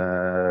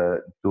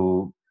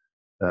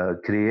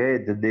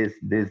create this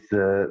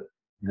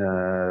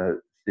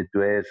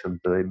situation,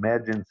 to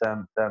imagine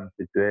some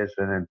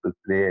situation and to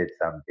create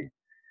something.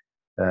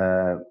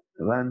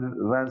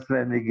 Once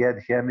when we get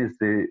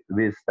chemistry,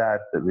 we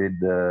start with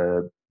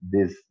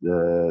this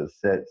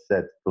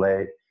set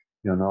play.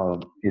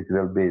 It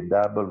will be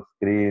double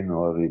screen,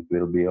 or it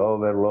will be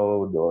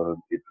overload, or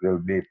it will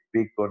be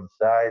pick on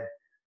side.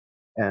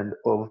 And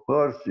of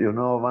course,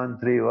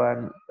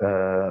 1-3-1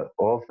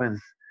 offense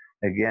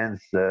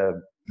against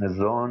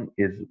zone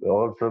is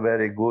also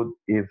very good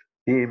if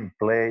team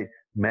play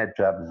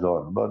matchup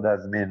zone. What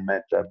does mean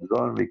matchup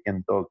zone? We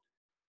can talk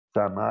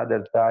some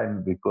other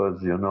time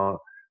because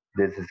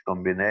this is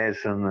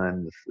combination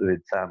and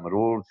with some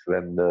rules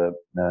when the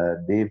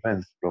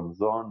defense from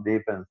zone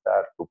defense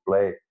start to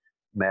play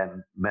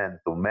man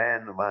to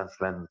man once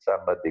when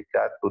somebody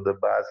cut to the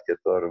basket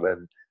or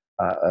when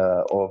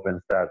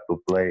offense start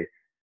to play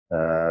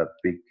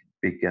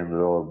pick and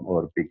roll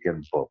or pick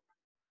and pop.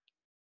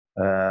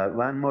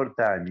 One more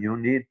time, you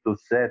need to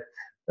set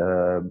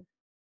uh,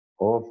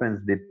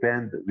 offense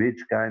depend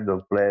which kind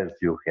of players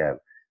you have.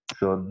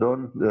 So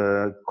don't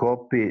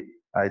copy.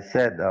 I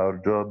said our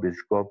job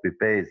is copy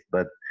paste,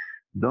 but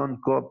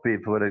don't copy.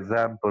 For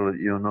example,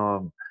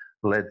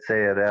 let's say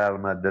Real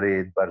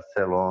Madrid,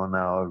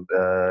 Barcelona,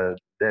 or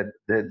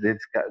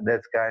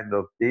that's kind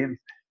of teams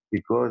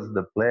because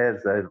the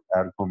players are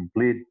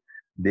complete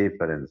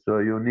different. So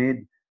you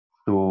need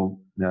to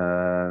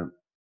uh,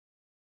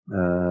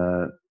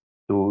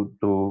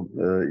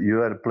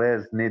 your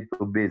players need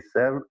to be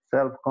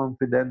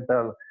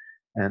self-confidential,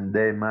 and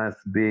they must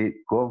be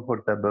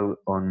comfortable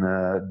on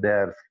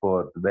their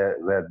sport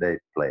where they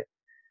play.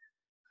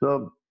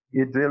 So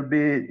it will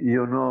be,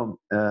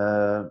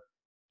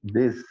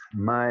 this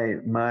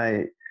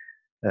my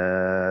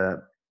uh,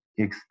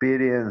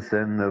 experience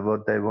and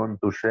what I want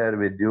to share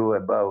with you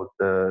about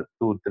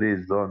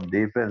 2-3 zone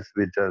defense,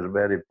 which are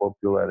very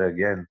popular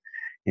again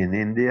in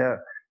India.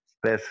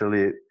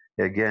 Especially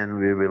again,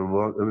 we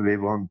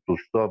want to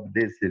stop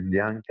this in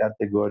young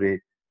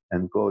category,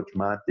 and Coach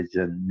Matic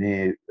and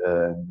me,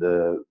 and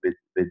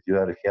with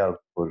your help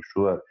for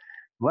sure.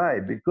 Why?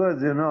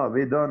 Because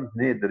we don't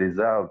need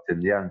results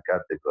in young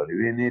category.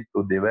 We need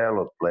to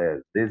develop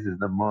players. This is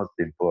the most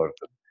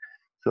important.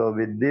 So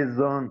with this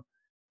zone,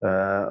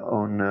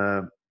 on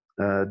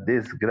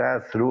this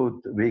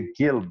grassroots, we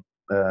kill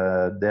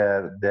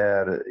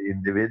their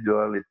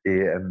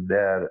individuality and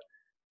their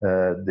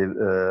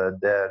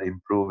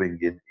improving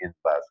in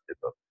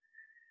basketball.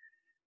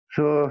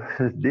 So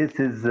this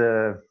is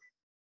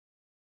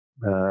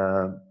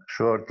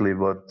shortly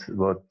what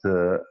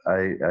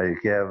I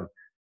have.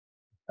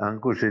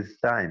 Ankush, it's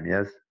time,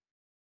 yes?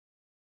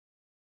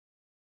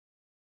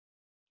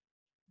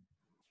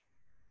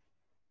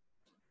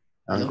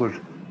 Hello? Ankush,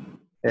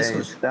 Yes,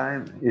 it's coach.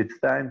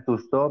 time to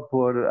stop,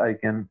 or I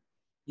can.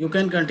 You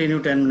can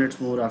continue 10 minutes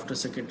more after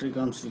secretary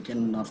comes. We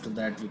can, after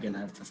that, we can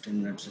have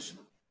 15-minute session.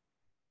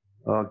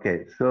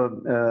 Okay, so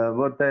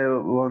what I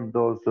want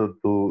also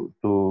to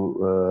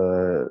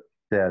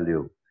tell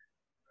you,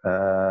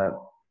 uh,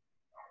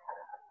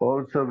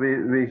 also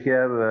we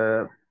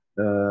have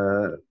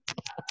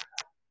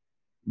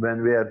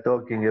when we are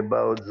talking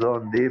about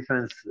zone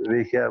defense,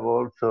 we have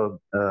also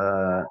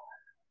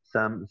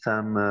some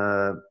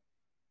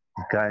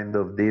kind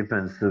of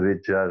defense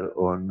which are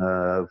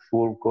on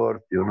full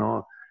court.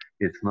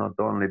 It's not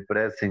only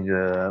pressing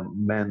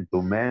man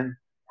to man,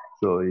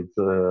 so it's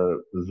a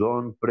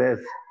zone press.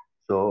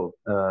 So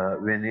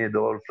we need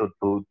also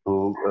to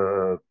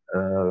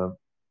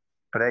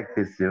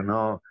practice,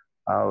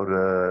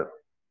 our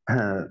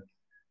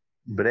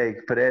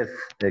break press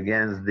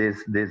against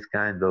this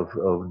kind of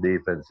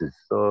defenses.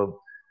 So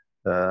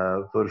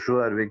for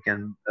sure we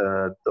can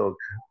talk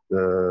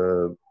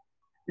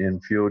in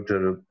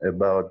future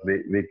about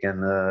we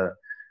can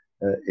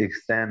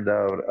extend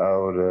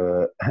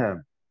our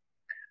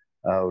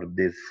our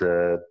these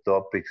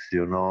topics,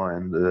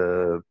 and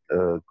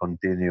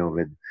continue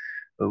with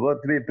what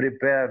we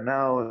prepare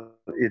now.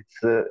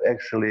 It's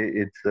actually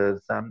it's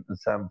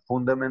some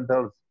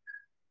fundamentals.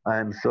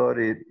 I'm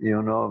sorry, we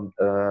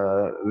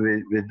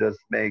just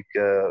make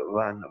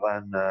one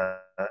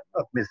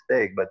not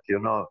mistake, but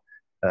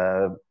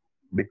uh,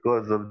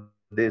 because of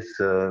this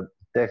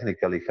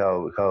technically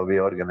how we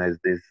organize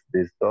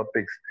these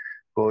topics.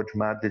 Coach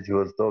Matic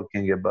was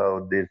talking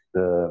about this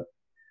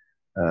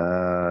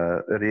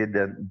read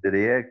and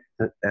react,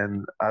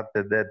 and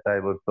after that I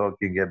was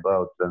talking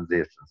about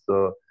transition.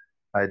 So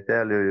I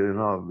tell you,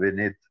 we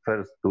need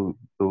first to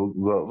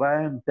go. Why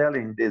I'm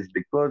telling this?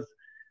 Because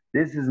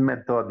this is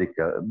methodics,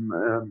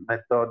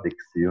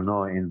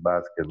 in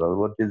basketball,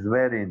 what is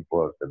very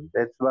important.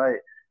 That's why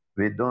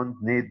we don't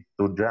need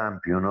to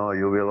jump, you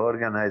will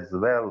organize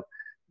well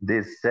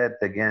this set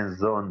against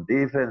zone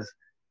defense,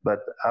 but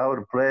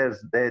our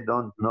players, they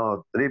don't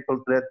know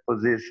triple threat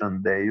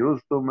position. They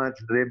use too much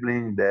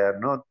dribbling. They are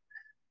not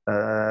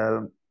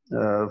uh,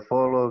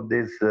 follow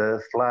this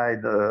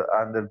slide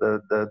under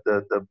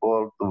the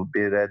ball to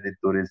be ready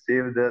to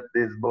receive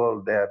this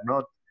ball. They are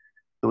not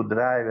to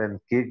drive and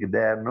kick. They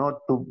are not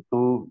to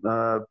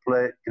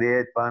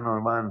create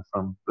one-on-one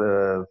from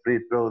free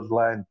throws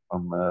line,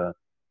 from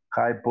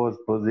high post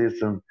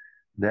position.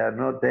 They are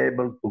not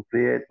able to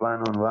create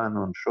one-on-one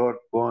on short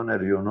corner,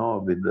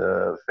 with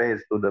the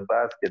face to the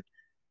basket.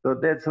 So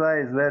that's why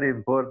it's very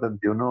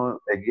important,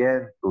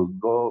 again, to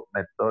go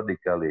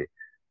methodically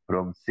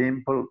from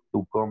simple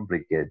to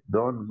complicate.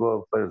 Don't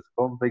go first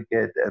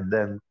complicate and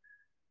then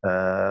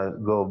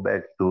go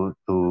back to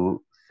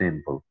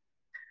simple.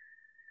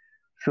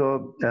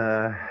 So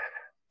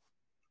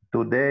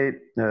today,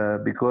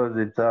 because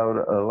it's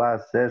our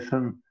last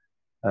session,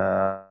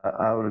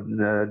 our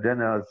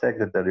General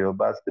Secretary of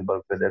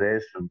Basketball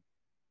Federation,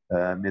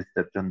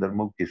 Mr.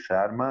 Chandramukhi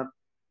Sharma,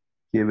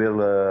 he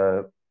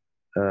will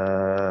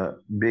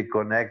be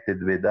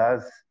connected with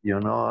us,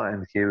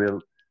 and he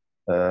will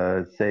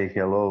say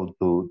hello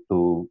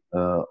to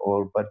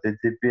all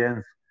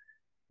participants,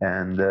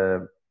 and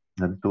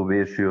to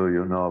wish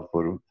you,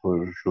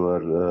 for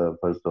sure,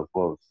 first of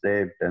all,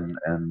 safe and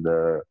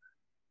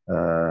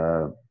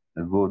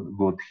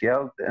good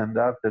health, and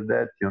after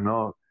that,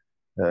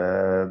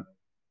 uh,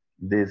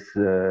 this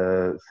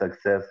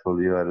successful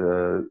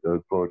your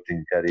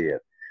coaching career.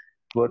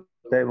 What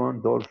I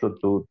want also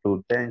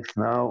to thanks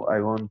now, I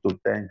want to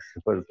thanks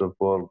first of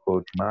all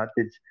Coach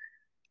Matic,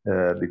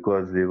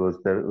 because we was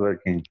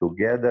working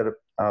together.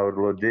 Our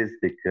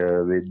logistic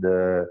with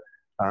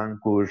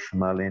Ankush,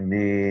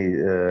 Malini,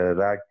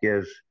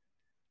 Rakesh,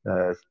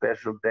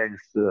 Special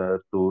thanks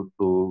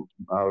to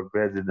our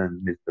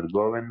president, Mr.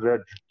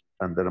 Govindraj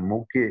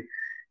Andarmukhi.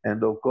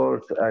 And of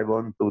course, I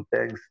want to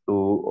thanks to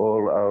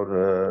all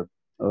our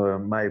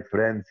my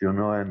friends, you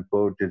know, and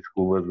coaches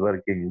who was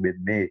working with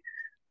me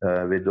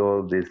with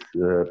all this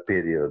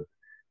period.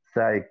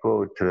 SAI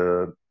coach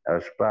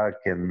Ashpak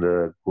and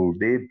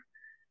Kuldeep,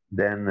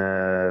 then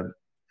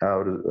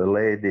our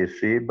lady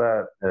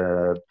Shiba,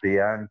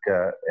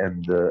 Priyanka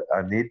and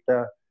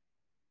Anita,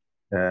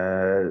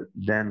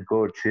 then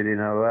coach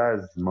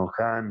Shirinavaz,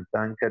 Mohan,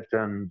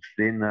 Tankachan,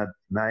 Srinath,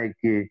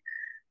 Nike.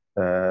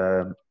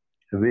 Uh,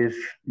 wish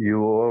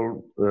you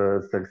all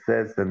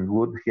success and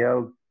good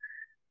health.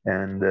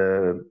 And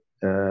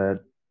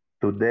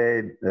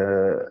today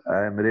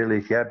I am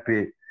really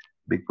happy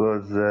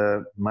because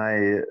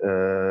my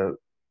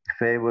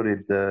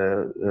favorite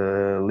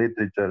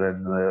literature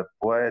and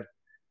poet,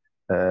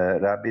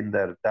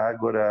 Rabindra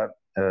Tagore,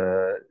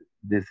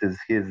 this is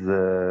his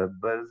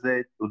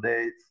birthday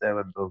today,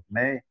 7th of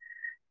May,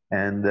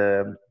 and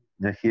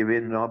he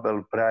won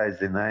Nobel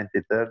Prize in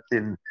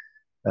 1913.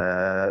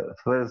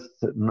 First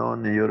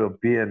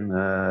non-European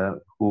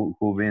who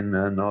win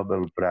a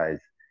Nobel Prize.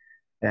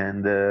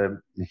 And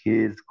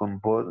his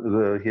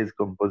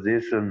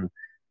composition,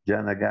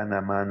 Jana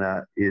Gana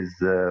Mana, is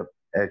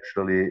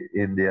actually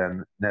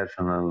Indian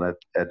national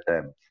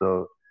anthem.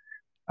 So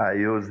I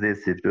use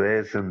this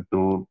situation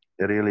to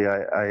really,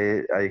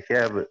 I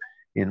have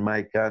in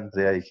my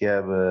country, I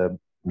have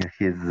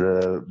his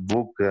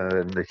book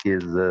and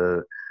his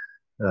uh,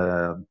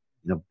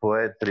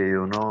 poetry,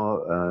 you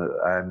know,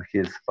 I'm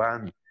his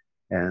fan,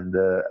 and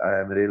I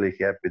am really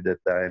happy that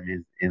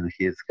I'm in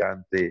his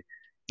country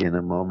in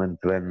a moment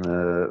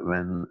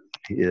when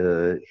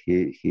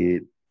he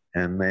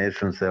and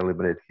nation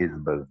celebrate his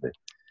birthday.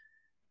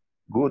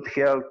 Good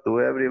health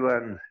to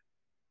everyone.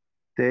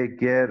 Take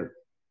care.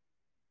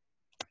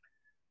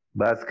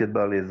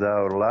 Basketball is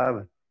our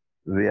love.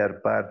 We are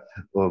part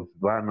of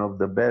one of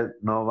the best,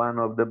 no, one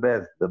of the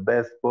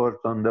best sports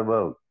on the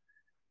world.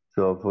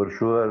 So for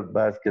sure,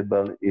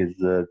 basketball is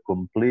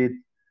complete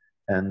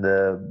and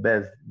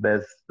best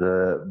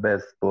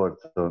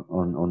sports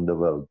on the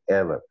world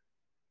ever.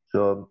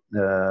 So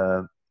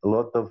a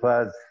lot of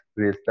us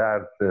we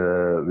start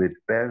with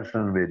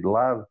passion, with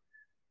love.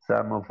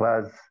 Some of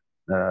us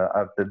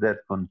after that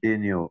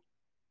continue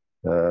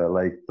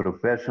like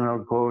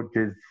professional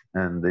coaches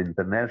and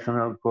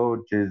international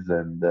coaches,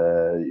 and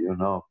you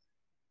know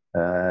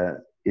uh,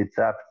 it's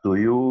up to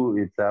you.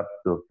 It's up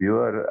to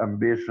your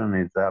ambition.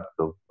 It's up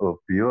to of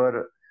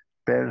your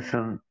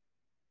passion.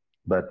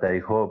 But I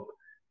hope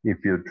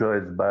if you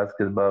choose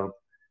basketball,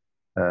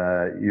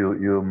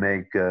 you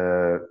make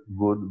a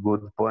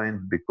good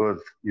point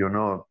because you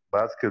know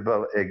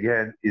basketball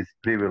again is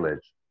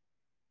privilege.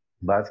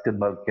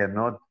 Basketball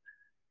cannot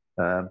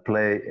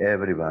play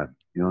everyone.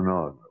 You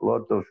know,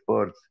 lot of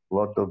sports,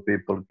 lot of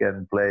people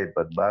can play,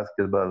 but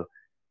basketball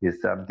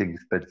is something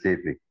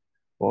specific.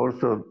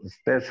 Also,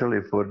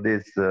 especially for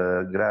these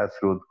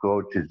grassroots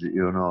coaches,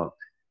 you know,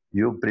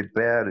 you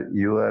prepare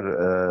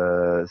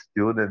your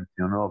students,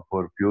 you know,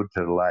 for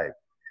future life.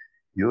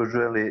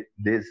 Usually,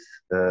 these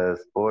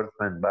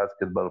sportsmen,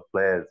 basketball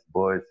players,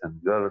 boys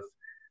and girls,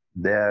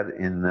 they are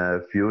in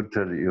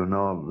future, you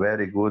know,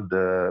 very good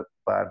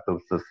part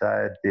of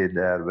society.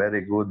 They are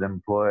very good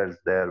employers.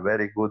 They are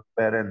very good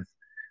parents.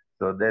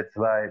 So that's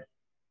why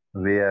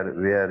we are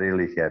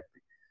really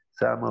happy.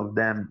 Some of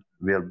them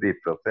will be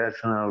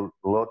professional.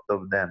 A lot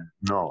of them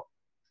no.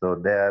 So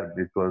they are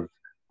because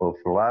of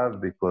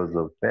love, because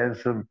of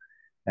passion,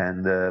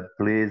 and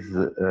please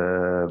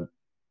uh,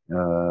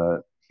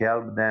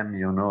 help them,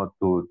 you know,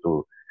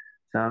 to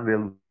some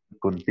will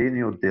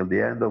continue till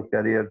the end of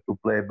career to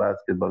play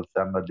basketball.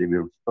 Somebody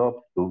will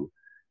stop to,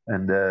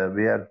 and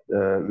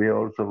we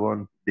also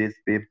want these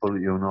people,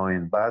 you know,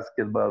 in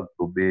basketball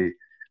to be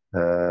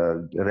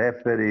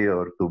referee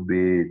or to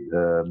be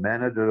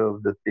manager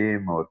of the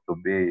team or to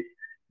be,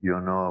 you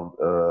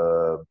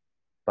know,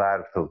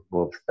 part of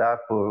staff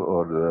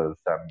or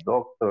some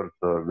doctors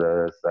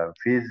or some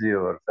physio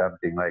or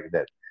something like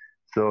that.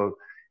 So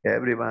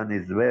everyone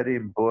is very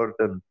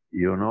important,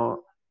 you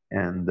know,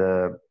 and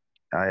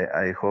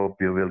I hope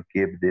you will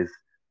keep this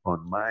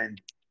on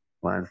mind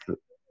once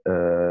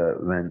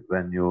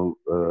when you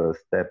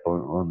step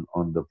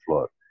on the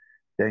floor.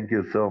 Thank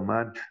you so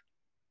much.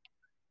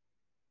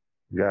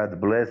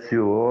 God bless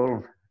you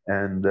all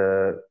and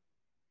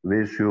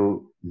wish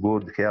you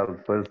good health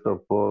first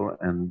of all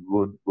and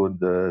good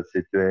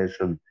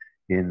situation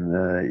in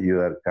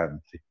your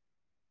country.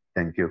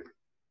 Thank you.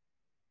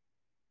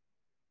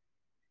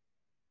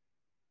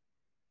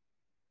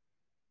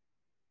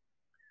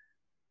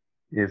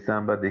 If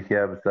somebody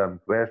have some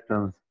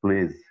questions,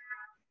 please.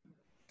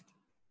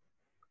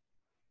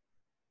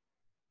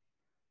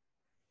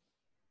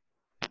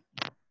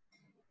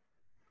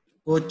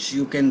 Coach,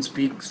 you can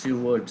speak few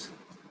words.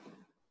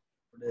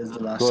 Today is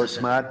the last Coach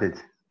session.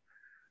 Matic.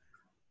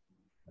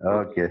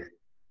 Okay.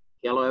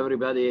 Hello,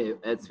 everybody.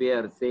 As we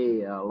are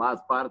saying,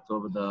 last part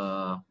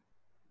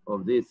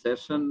of this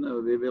session,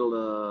 we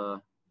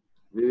will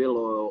we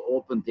will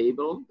open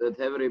table that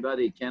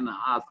everybody can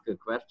ask a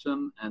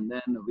question, and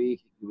then we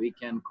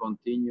can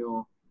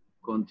continue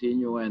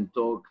and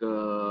talk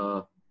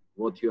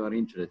what you are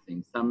interested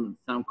in.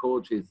 Some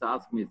coaches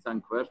ask me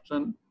some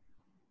question,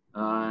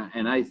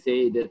 and I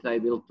say that I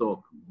will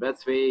talk.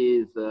 Best way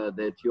is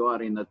that you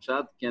are in a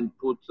chat, can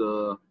put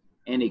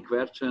any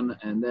question,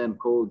 and then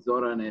Coach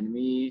Zoran and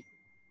me,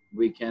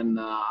 we can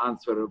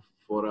answer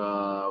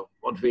for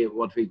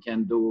what we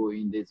can do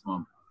in this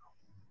moment.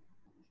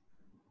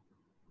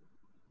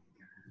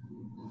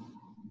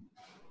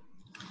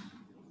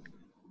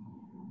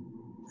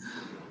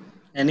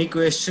 Any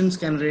questions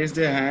can raise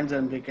their hands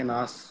and they can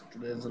ask.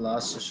 Today's the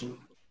last session.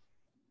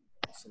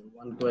 So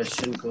one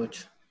question,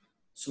 Coach.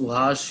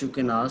 Suhash, you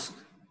can ask.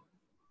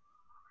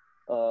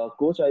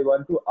 Coach, I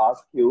want to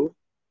ask you,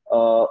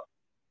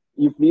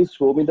 you please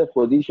show me the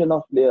position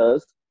of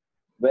players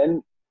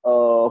when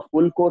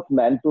full court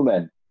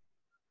man-to-man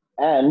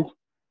and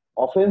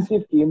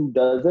offensive team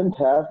doesn't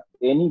have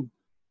any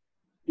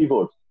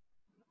pivots,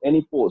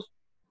 any post,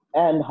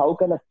 and how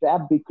can a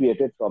trap be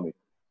created from it?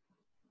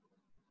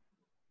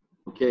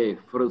 Okay,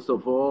 first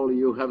of all,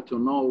 you have to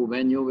know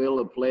when you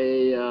will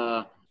play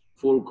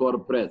full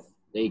court press.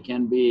 They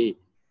can be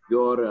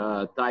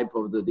your type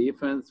of the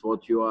defense,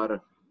 what you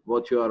are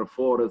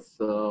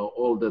forced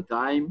all the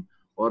time,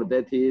 or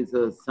that is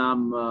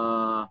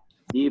some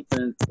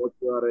defense what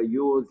you are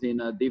used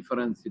in a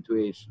different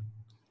situation.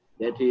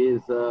 That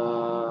is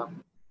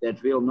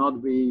that will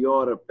not be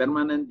your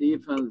permanent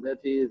defense. That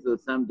is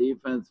some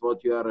defense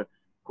what you are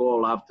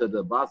call after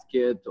the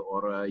basket,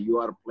 or you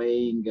are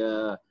playing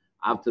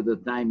after the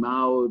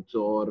timeout,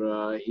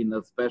 or in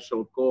a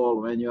special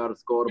call when you are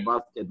score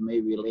basket,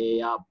 maybe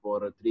lay up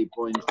or a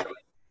 3-point shot.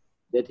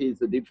 That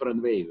is a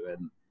different way.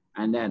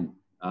 And then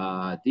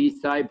this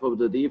type of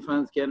the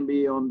defense can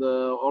be on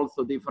the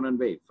also different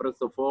way.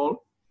 First of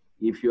all,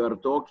 if you are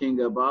talking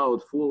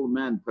about full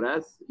man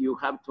press, you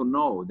have to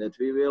know that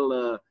we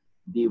will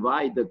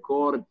divide the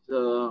court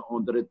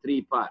on the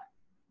three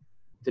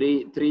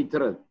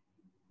thirds.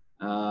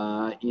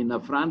 In the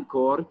front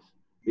court,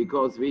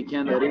 because we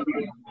can read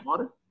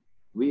more,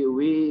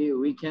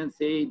 we can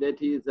say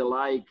that is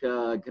like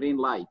green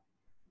light.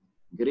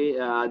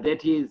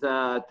 That is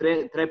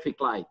traffic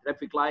light.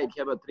 Traffic light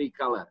have a 3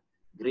 color: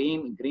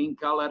 green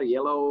color,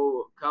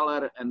 yellow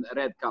color, and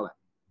red color.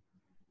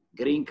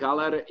 Green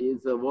color is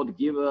what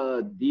give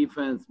a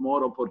defense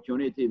more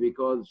opportunity,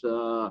 because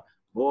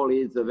ball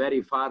is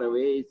very far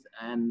away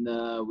and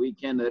we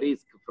can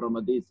risk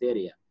from this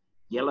area.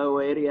 Yellow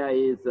area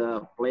is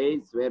a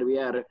place where we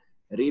are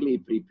really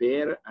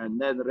prepared, and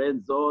then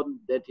red zone,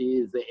 that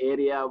is the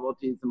area what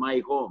is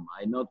my home.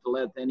 I not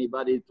let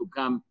anybody to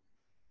come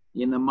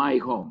in my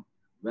home.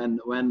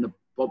 When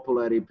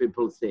popularly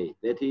people say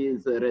that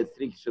is a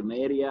restriction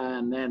area,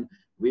 and then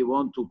we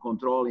want to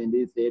control in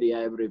this area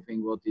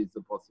everything what is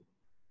possible.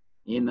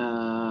 In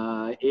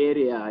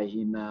area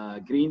in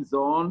green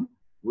zone,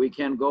 we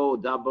can go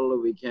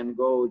double, we can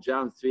go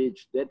jump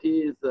switch. That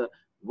is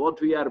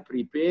what we are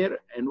prepared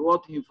and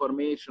what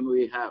information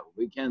we have.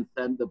 We can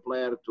send the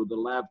player to the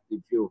left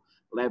if your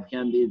left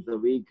hand is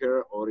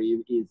weaker, or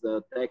if is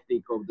a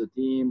tactic of the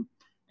team,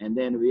 and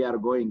then we are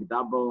going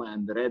double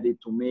and ready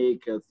to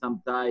make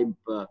some type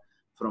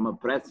from a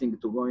pressing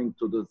to going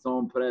to the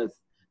zone press.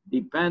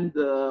 Depend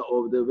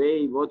of the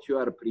way what you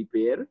are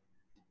prepared.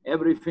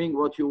 Everything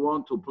what you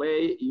want to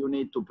play, you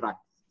need to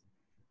practice.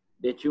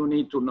 That you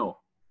need to know.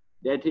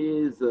 That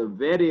is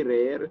very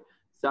rare.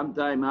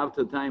 Sometime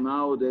after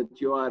timeout that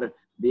you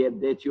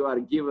are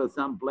give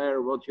some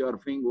player what you are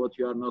think, what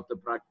you are not a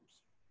practice.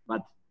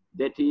 But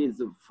that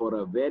is for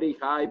a very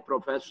high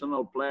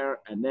professional player,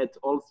 and that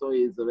also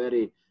is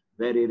very,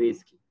 very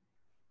risky.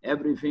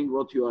 Everything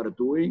what you are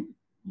doing,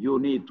 you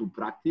need to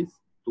practice,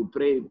 to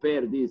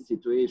prepare this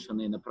situation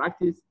in a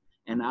practice,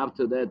 and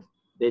after that,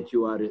 that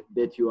you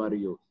are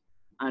used.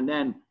 And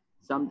then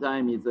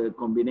sometimes it's a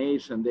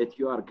combination that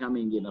you are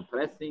coming in a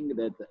pressing,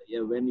 that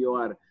when you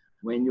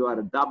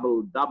are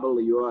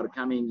double, you are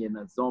coming in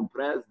a zone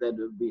press, that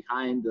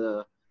behind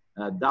the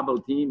double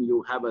team,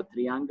 you have a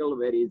triangle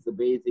where is the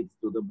basics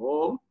to the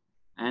ball,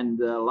 and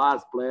the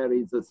last player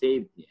is a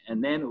safety.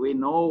 And then we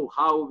know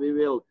how we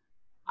will,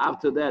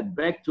 after that,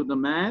 back to the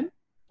man,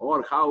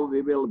 or how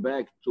we will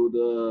back to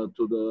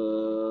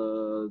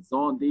the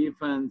zone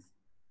defense,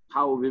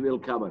 how we will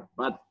cover.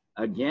 But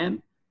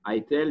again, I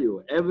tell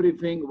you,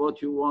 everything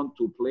what you want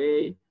to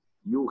play,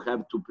 you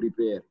have to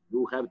prepare.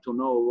 You have to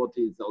know what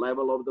is the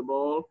level of the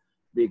ball,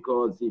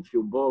 because if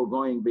your ball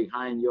going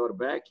behind your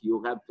back,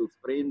 you have to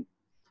sprint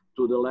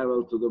to the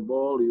level to the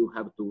ball, you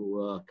have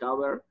to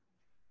cover.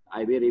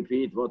 I will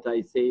repeat what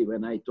I say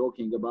when I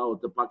talking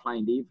about the puck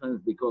line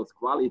defense, because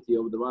quality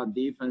of the one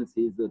defense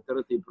is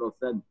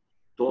 30%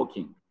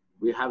 talking.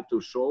 We have to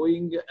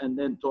showing and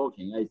then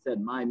talking. I said,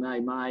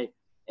 my,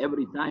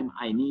 every time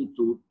I need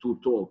to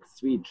talk,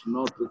 switch,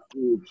 not to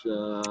switch,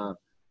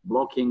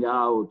 blocking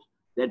out.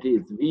 That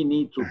is, we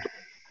need to talk.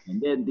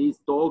 And then this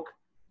talk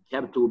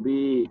have to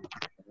be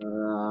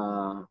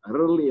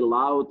really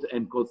loud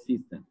and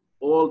consistent.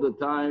 all the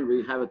time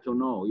we have to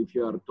know if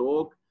you are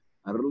talk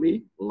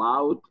early,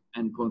 loud,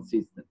 and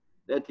consistent.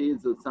 That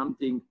is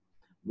something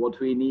what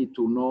we need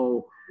to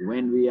know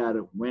when we are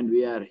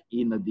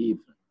in a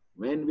defense.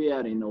 When we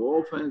are in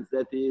offense,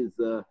 that is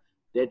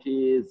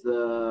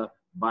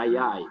by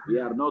eye. We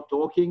are not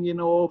talking in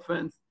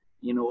offense.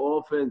 In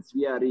offense,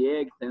 we are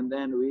react, and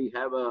then we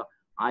have a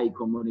eye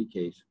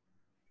communication.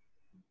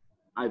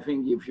 I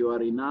think if you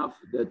are enough,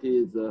 that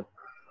is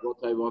what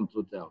I want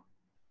to tell.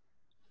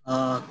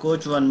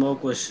 Coach, one more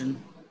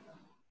question.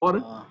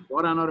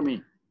 Zoran or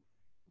me?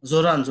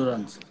 Zoran.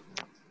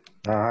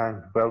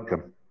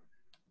 Welcome.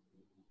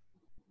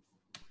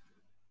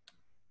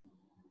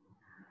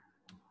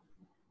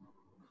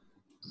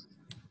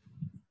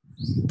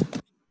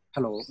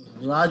 Hello.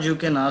 Raj, you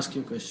can ask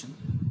your question.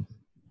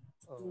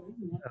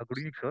 Good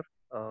evening, sir.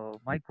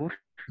 My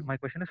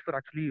question is for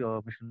actually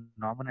Mr.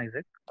 Norman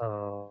Isaac.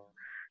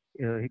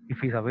 If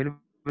he's available,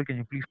 can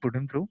you please put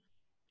him through?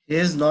 He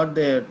is not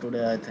there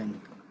today, I think.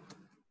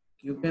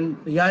 You can.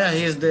 Yeah,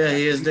 he is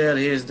there.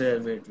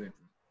 Wait.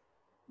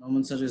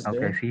 Norman sir is there.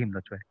 Okay, I see him.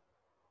 That's why.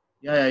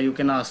 Yeah, you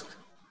can ask.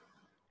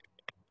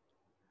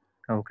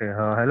 Okay.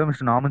 Hello,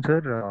 Mr. Norman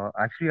sir.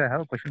 Actually, I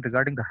have a question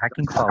regarding the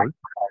hacking foul.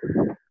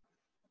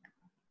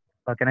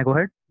 Can I go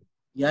ahead?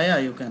 Yeah,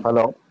 you can.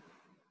 Hello.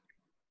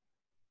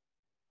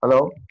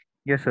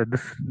 Yes, sir.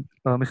 This,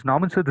 Mr.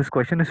 Norman sir, this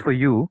question is for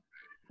you.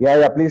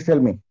 Yeah. Please tell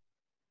me.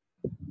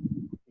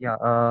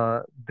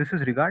 Yeah. This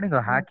is regarding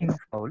a hacking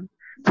foul.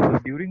 So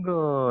during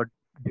the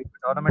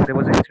tournament, there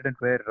was an incident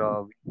where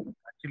we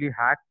actually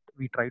hacked.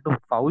 We tried to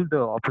foul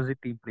the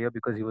opposite team player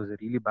because he was a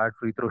really bad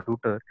free throw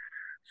shooter.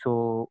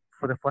 So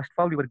for the first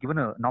foul, we were given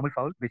a normal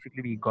foul.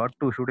 Basically, we got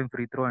to shoot him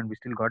free throw, and we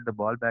still got the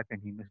ball back,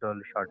 and he missed all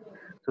the shot.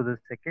 So the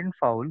second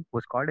foul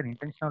was called an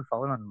intentional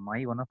foul on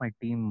one of my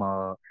team,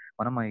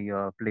 one of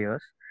my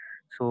players.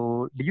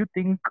 So do you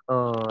think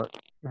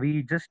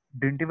we just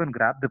didn't even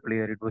grab the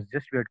player? It was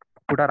just we had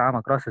put our arm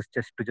across his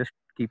chest to just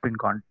keep in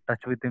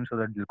touch with him so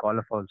that they'll call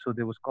a foul. So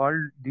this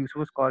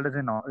was called as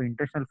an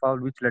intentional foul,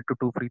 which led to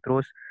 2 free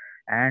throws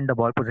and the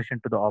ball possession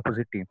to the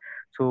opposite team.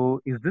 So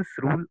is this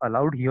rule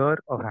allowed here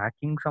of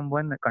hacking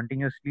someone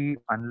continuously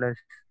unless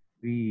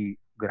we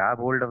grab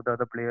hold of the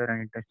other player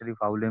and intentionally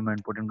foul him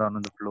and put him down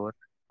on the floor,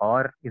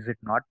 or is it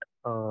not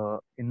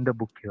in the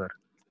book here?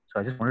 So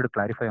I just wanted to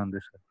clarify on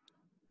this, sir.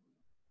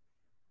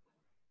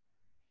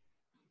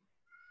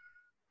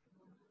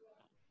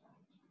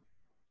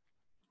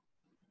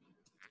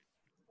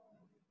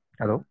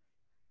 Hello?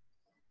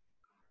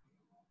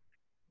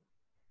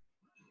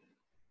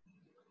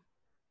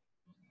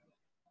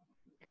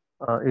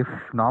 If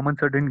Norman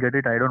sir didn't get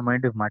it, I don't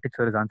mind if MATIC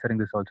sir is answering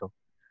this also.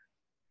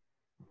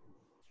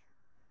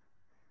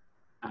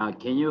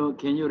 Can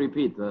you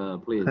repeat,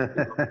 please?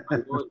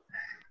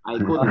 I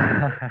couldn't.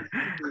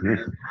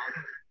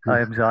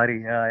 I'm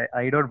sorry.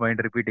 I don't mind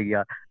repeating.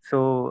 Yeah.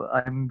 So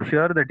I'm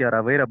sure that you're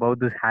aware about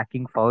this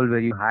hacking foul where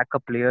you hack a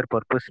player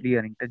purposely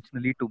and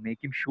intentionally to make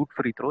him shoot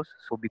free throws.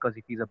 So because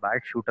if he's a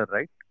bad shooter,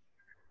 right?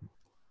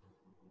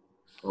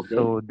 Okay.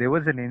 So there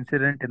was an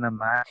incident in a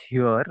match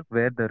here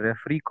where the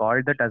referee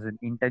called that as an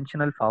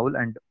intentional foul,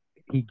 and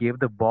he gave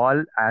the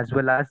ball as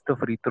well as the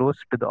free throws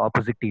to the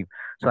opposite team.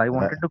 So I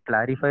wanted to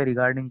clarify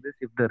regarding this,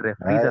 if the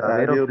referees are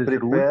aware of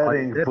this rule, or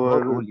is there no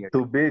rule yet?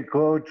 To be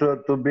coach or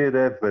to be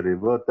referee?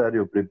 What are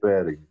you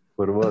preparing?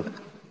 For what?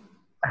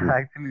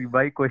 Actually,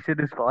 my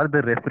question is for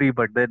the referee,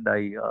 but then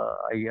I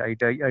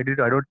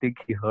don't think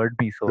he heard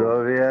me. So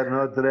we are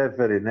not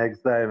referee.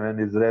 Next time when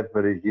is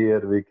referee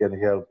here, we can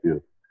help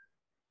you.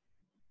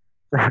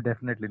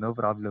 Definitely, no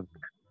problem.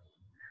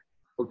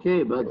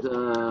 Okay, but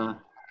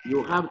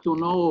you have to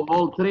know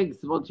all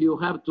tricks what you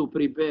have to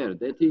prepare.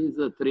 That is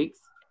the tricks,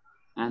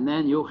 and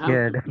then you have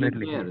to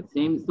prepare.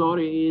 Same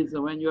story is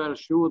when you are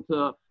shoot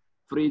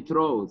free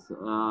throws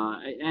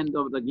end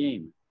of the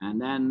game,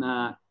 and then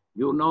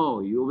you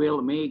know you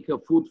will make a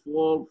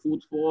footfall,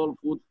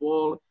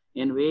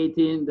 and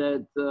waiting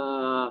that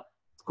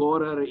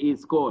scorer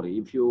is score.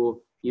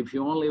 If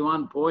you only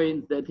 1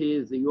 point, that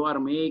is you are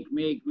make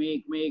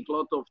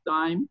lot of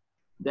time.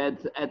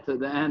 That at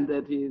the end,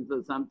 that is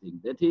something.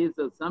 That is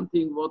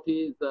something. What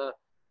is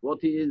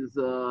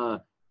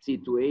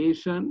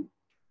situation?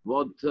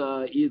 What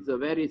is a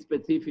very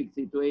specific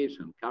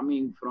situation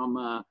coming from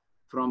a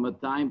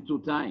time to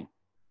time,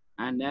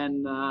 and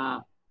then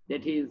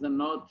that is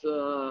not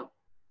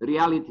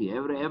reality.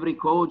 Every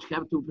coach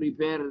have to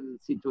prepare the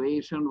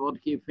situation what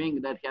he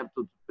think that have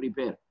to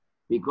prepare,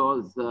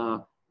 because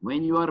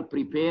when you are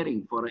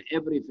preparing for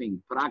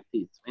everything,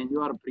 practice, when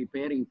you are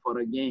preparing for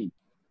a game,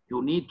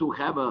 you need to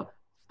have a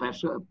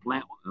special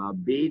plan, a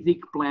basic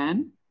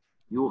plan.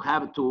 You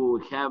have to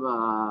have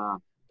a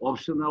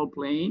optional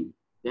plan.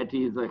 That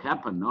is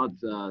happen, not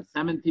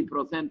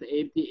 70%,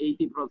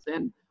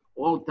 80%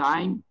 all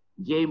time.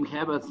 Game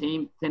have a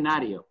same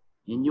scenario,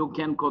 and you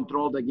can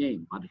control the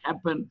game. What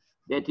happen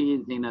that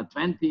is in a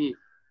 20%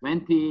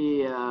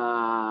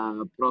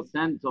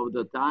 of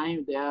the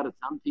time there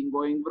something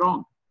going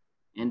wrong,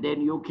 and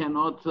then you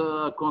cannot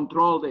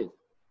control this.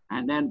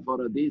 And then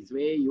for this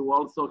way, you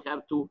also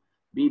have to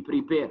be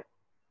prepared.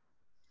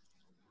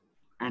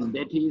 And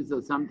that is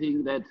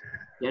something that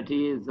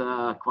is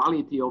a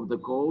quality of the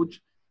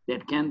coach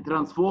that can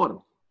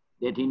transform.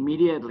 That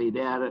immediately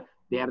they are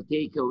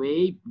take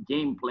away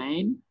game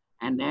plan,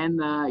 and then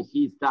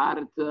he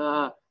starts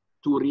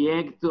to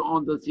react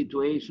on the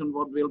situation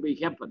what will be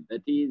happen.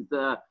 That is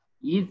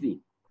easy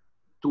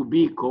to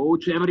be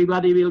coach.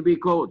 Everybody will be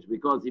coach,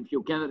 because if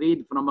you can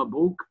read from a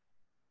book,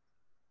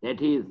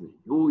 that is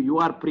you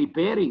are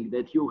preparing,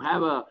 that you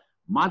have a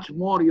much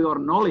more your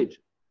knowledge,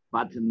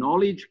 but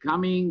knowledge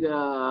coming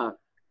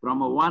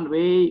from a one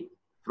way,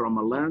 from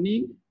a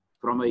learning,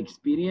 from a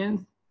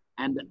experience,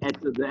 and at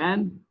the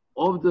end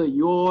of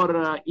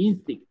your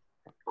instinct.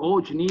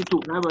 Coach need to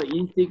have an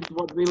instinct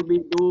what will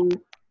be do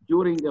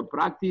during the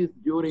practice,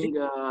 during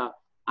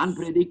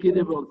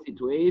unpredictable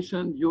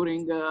situation,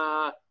 during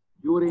out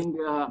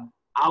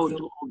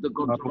of the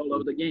control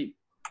of the game.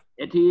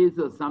 It is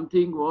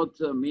something what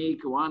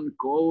make one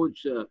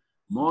coach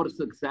more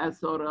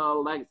success or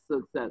less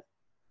success.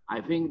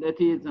 I think that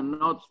is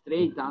not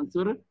straight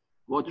answer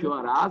what you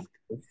are asked,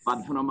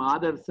 but from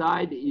other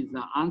side is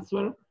an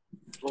answer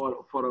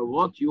for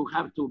what you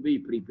have to be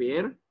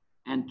prepared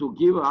and to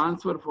give an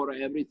answer for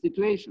every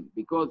situation,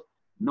 because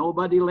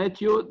nobody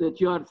let you that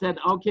you are said,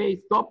 okay,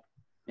 stop,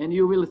 and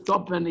you will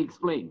stop and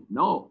explain.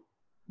 No,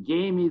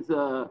 game is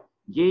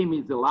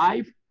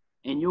live,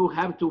 and you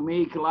have to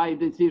make live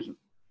decision.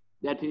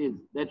 That is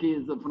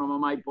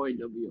from my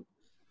point of view.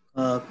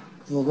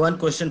 One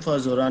question for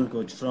ZORAN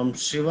coach from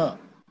Shiva.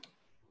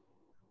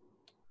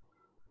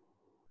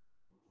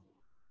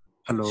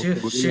 Hello.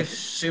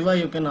 Shiva,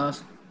 you can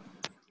ask.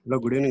 Hello,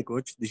 good evening,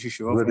 coach. This is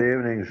Shiva. Good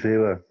evening,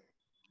 Shiva.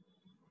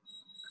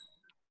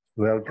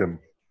 Welcome.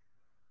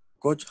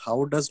 Coach,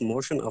 how does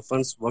motion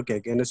offense work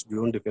against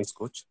zone defense,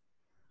 coach?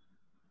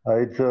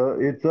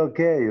 It's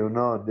okay, you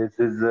know. This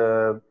is,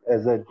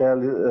 as I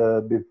tell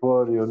you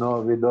before, you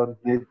know, we don't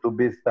need to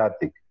be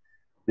static.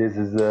 This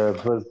is,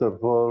 first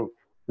of all,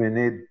 we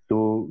need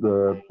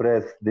to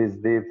press this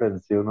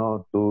defense, you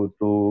know,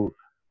 to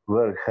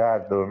work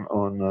hard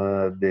on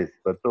this.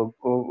 But of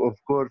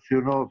course,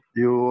 you know,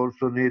 you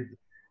also need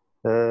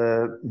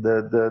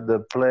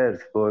the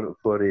players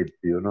for it,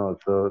 you know.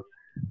 So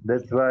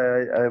that's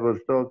why I was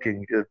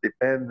talking. It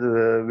depends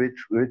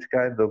which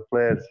kind of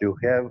players you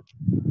have.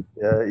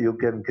 You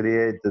can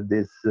create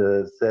this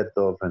set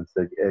offense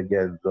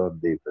against zone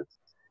defense.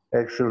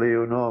 Actually,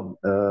 you know,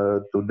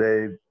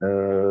 today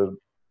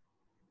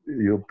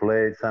you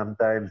play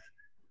sometimes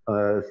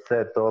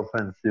set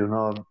offense, you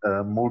know,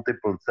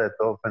 multiple set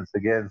offense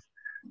against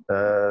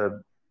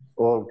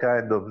all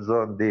kind of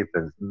zone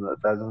defense.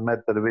 Doesn't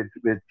matter which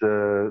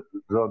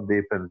zone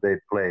defense they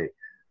play.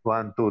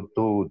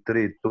 1-2-2,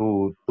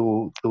 3-2,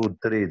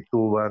 2-2-3,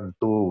 2-1-2,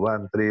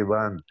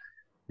 1-3-1.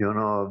 You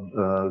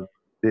know,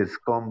 this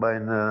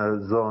combine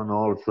zone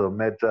also,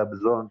 matchup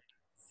zone.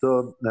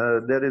 So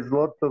there is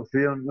lot of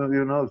you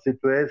know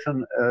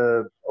situation.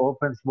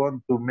 Offense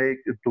want to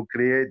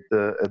create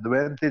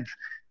advantage,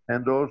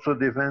 and also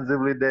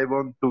defensively they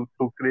want to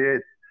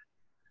create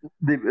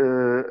the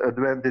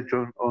advantage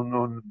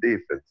on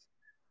defense.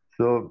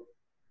 So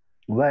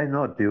why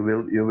not? You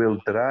will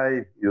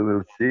try. You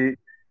will see.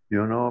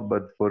 You know,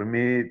 but for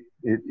me,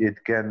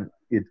 it can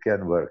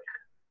work.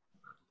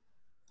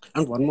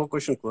 And one more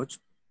question, coach.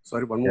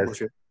 Sorry, one more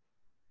question.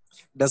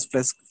 Does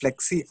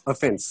flexi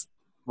offense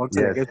works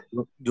against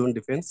zone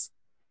defense?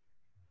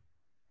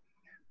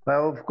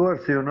 Well, of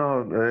course, you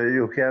know,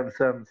 you have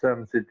some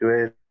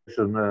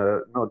situation,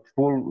 not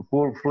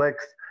full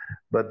flex,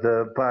 but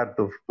part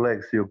of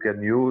flex you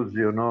can use,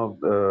 you know,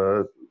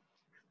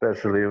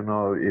 especially, you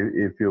know,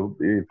 if you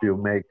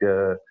make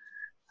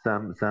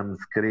some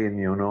screen,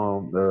 you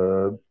know,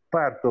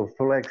 part of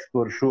flex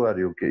for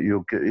sure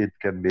it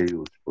can be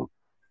useful.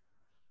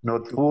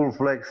 Not full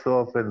flex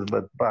offense,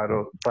 but part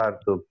of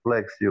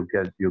flex you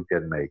can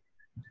make.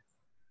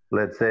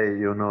 Let's say,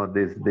 you know,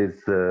 this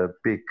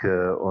pick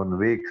on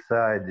weak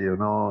side, you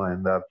know,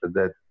 and after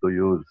that to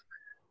use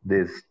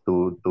this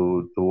to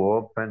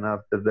open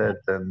after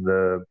that, and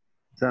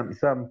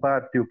some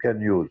part you can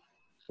use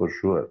for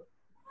sure.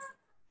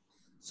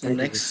 So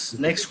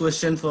next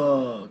question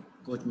for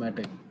Coach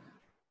MATIC.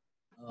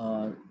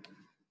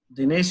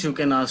 Dinesh, you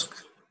can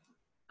ask.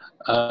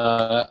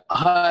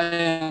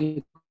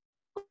 Hi,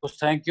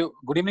 thank you.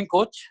 Good evening,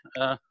 coach.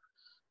 Good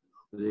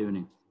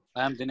evening.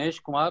 I am Dinesh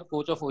Kumar,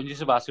 coach of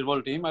ONGC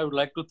basketball team. I would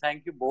like to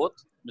thank you both,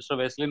 Mr.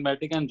 VESELIN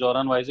MATIC and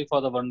ZORAN VISIC,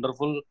 for the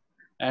wonderful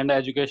and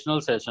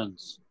educational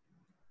sessions.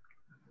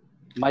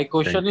 My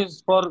question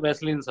is for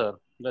VESELIN, sir.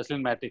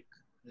 VESELIN MATIC.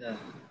 Yeah.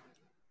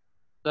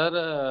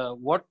 Sir,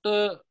 what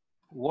do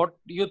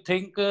you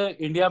think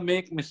India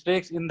make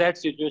mistakes in that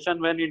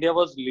situation when India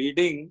was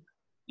leading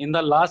in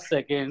the last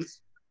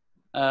seconds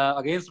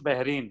against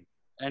Bahrain,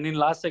 and in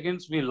last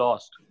seconds we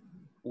lost?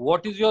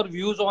 What is your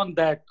views on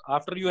that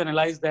after you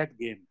analyze that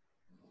game?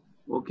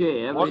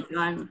 Okay, every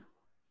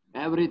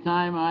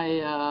time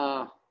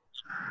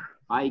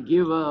I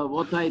give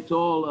what I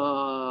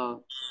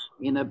told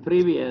in a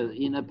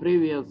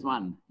previous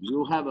one,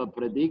 you have a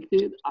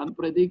predicted,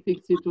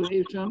 unpredicted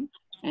situation,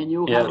 and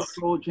you have a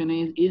coach and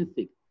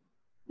instinct.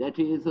 That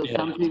is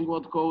something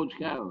what coach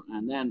have.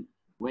 And then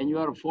when you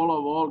are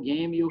follow all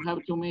game, you have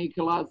to make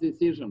a last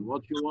decision,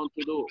 what you want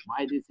to do.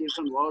 My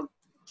decision was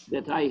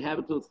that I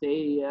have to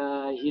stay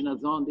in a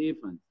zone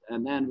defense.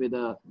 And then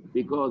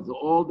because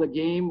all the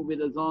game with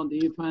the zone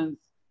defense,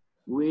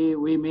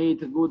 we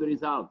made a good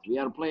result. We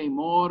are playing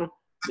more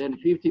than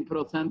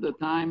 50% of the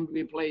time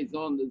we play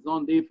zone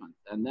defense.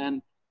 And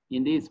then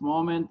in this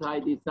moment, I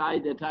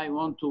decide that I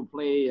want to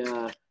play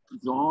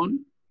zone.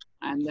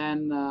 And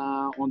then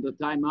on the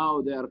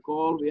timeout they are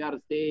called, we are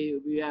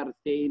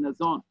stay in a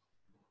zone.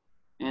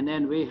 And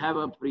then we have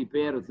a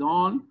prepared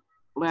zone,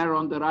 player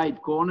on the right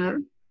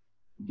corner,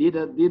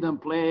 didn't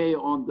play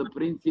on the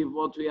principle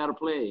what we are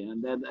playing.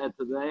 And then at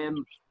the end,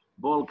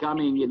 ball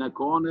coming in a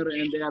corner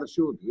and they are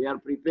shoot. We are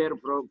prepared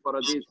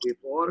for this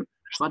before,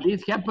 but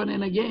this happened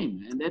in a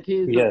game. And that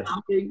is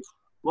something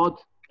what,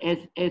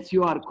 as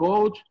you are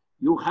coach,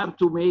 you have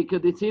to make a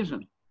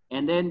decision.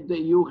 And then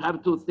you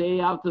have to stay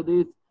after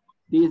this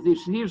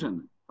decision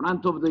in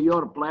front of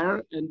your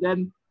player. And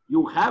then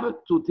you have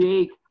to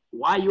take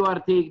why you are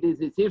taking this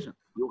decision.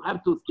 You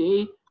have to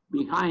stay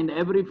behind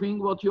everything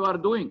what you are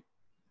doing.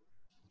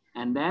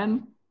 And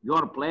then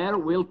your player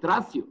will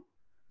trust you.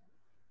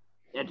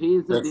 That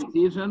is a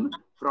decision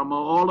from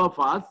all of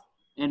us,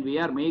 and we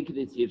are make a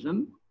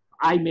decision.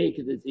 I make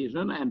a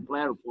decision, and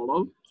player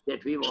follow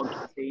that we want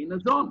to stay in a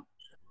zone.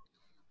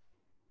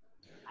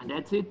 And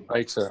that's it.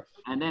 Right, sir.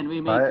 And then we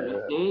make a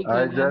mistake,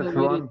 and then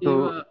we receive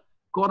a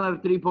corner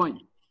 3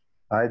 point.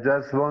 I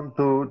just want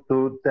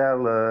to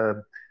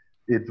tell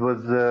it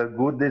was a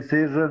good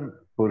decision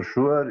for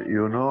sure,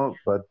 you know,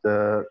 but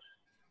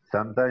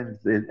sometimes,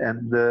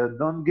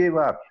 don't give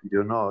up,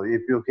 you know,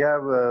 if you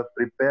have a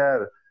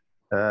prepared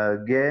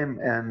game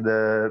and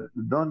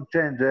don't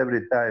change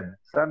every time.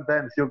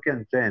 Sometimes you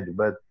can change,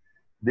 but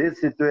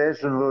this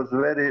situation was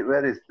very,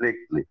 very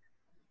strictly.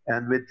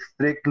 And with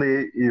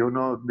strictly, you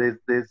know,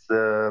 this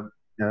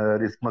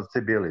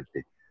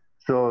responsibility.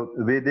 So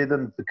we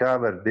didn't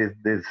cover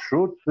this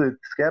shoot.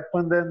 It's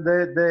happened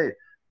and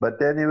but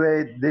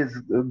anyway, this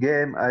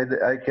game,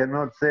 I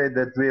cannot say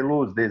that we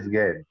lose this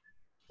game.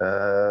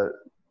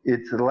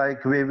 It's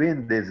like we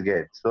win this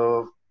game.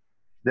 So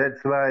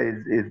that's why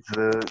it's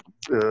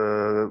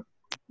a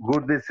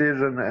good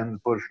decision,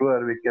 and for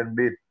sure we can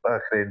beat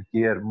Bahrain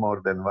here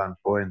more than 1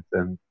 point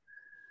and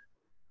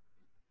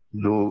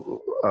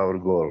do our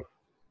goal.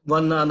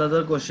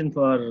 Another question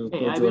for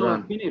I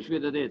will finish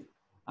with this.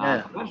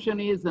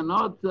 Question is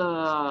not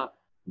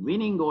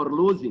winning or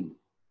losing.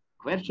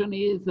 Question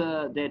is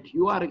that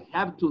you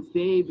have to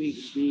stay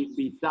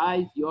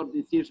beside your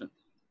decision.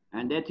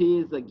 And that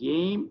is a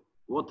game,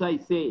 what I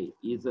say,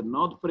 is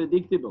not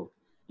predictable.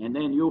 And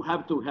then you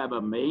have to have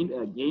a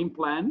game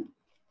plan.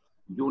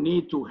 You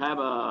need to have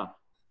a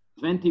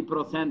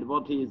 20%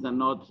 what is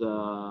not,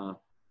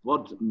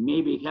 what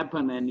maybe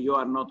happen and you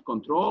are not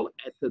control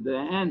at the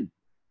end.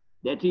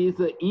 That is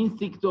the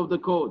instinct of the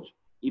coach.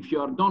 If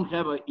you don't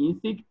have an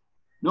instinct,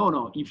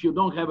 if you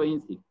don't have an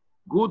instinct,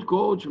 good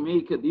coach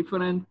make a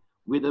difference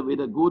with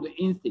a good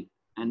instinct.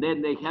 And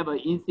then they have an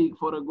instinct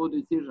for a good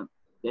decision.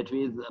 That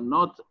is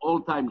not all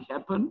time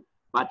happen,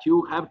 but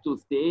you have to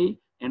stay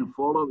and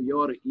follow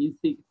your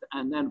instinct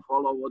and then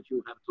follow what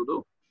you have to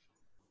do.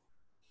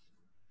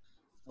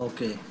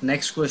 Okay,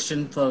 next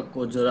question for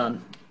Coach ZORAN.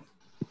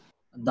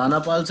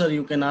 Danapal sir,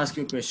 you can ask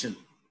your question.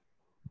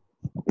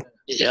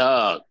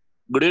 Yeah,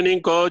 good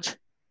evening, coach.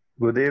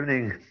 Good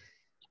evening.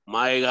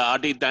 My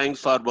hearty thanks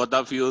for both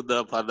of you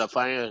for the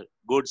fine,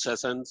 good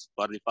sessions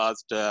for the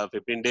past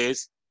 15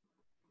 days.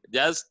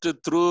 Just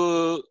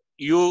through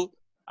you,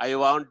 I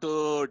want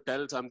to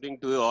tell something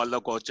to all the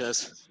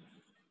coaches.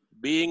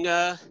 Being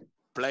a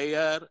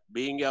player,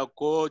 being a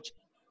coach,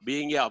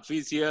 being an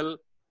official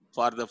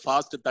for the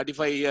past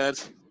 35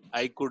 years,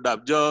 I could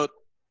observe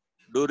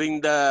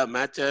during the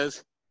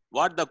matches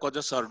what the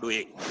coaches are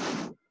doing.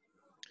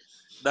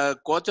 The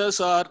coaches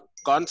are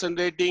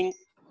concentrating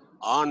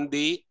on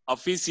the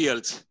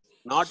officials,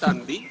 not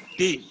on the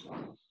team.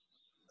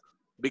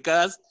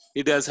 Because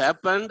it has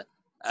happened,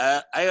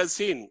 I have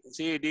seen,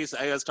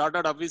 I have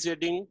started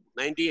officiating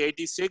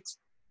 1986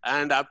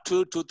 and up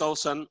to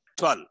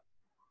 2012.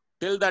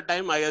 Till that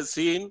time, I have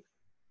seen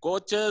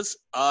coaches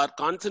are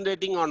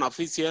concentrating on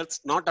officials,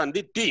 not on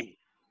the team.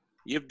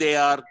 If they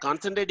are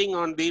concentrating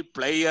on the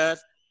players,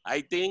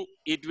 I think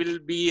it will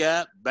be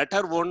a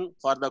better one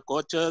for the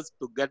coaches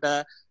to get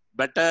a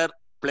better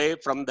play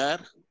from their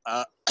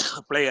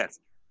players.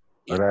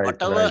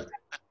 Right.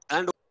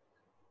 And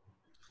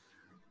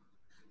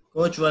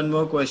Coach, one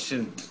more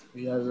question.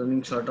 We are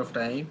running short of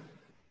time.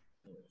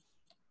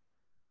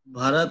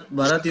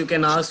 Bharat, you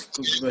can ask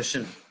a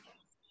question.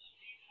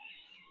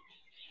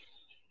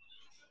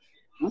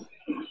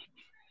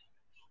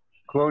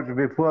 Coach,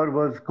 before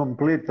was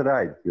complete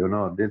right. You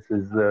know, this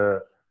is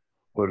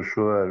for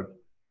sure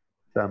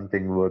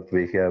something what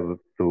we have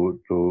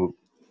to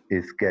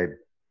escape.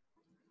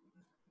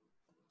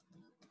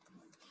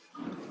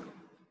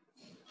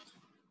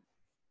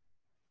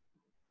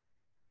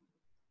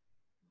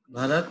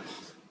 Bharat,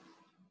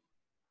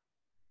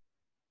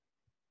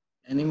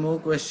 any more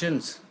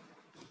questions?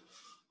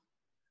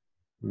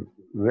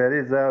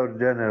 Where is our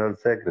general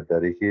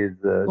secretary? He is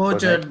Coach,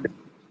 connected.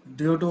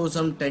 due to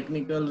some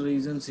technical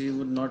reasons, he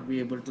would not be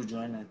able to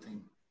join, I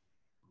think.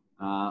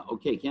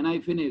 Okay, can I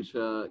finish?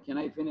 With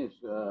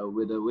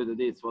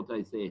this? What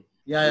I say?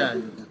 Yeah.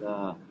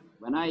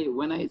 When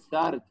I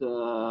start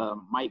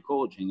my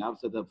coaching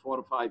after the 4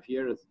 or 5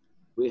 years,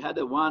 we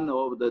had one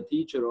of the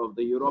teacher of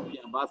the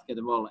European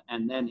basketball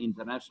and then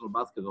international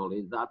basketball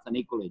is Zatan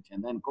Nikolic,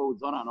 and then Coach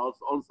ZORAN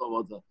also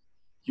was a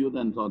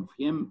student of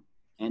him,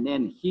 and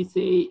then he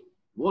say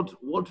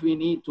what we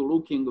need to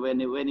looking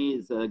when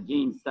is a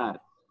game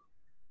start.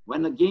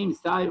 When a game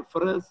start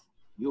first,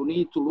 you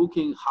need to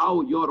looking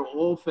how your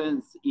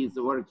offense is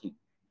working.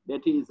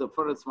 That is the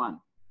first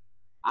one.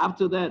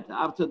 After that,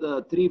 after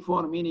the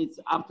 3-4 minutes,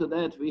 after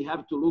that, we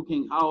have to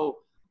looking how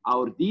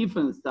our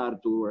defense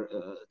start to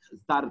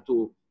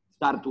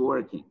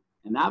working.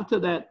 And after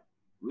that,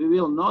 we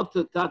will not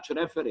touch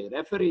referee.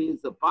 Referee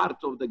is a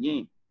part of the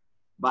game,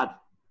 but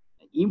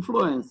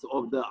influence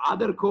of the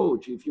other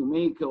coach, if you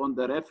make on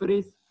the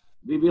referees,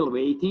 we will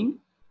waiting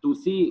to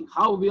see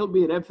how will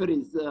be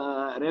referee's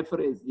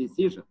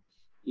decision.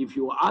 If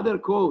your other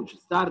coach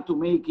start to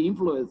make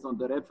influence on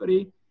the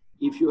referee,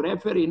 if your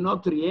referee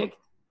not react,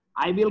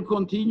 I will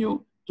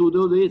continue to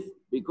do this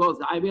because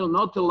I will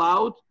not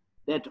allow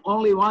that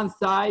only one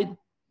side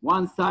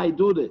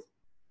do this.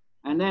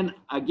 And then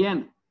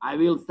again, I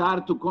will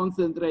start to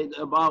concentrate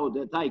about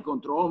that I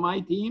control my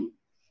team,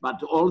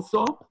 but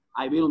also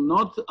I will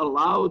not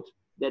allow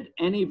that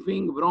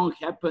anything wrong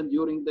happen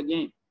during the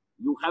game.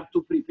 You have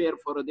to prepare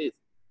for this.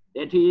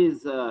 That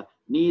is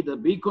need a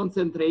big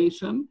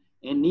concentration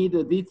and need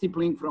a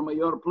discipline from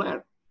your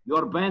player.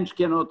 Your bench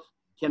cannot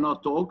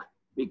talk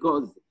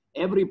because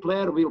every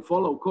player will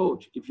follow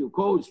coach. If your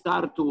coach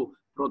start to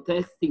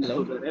protesting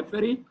to the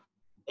referee,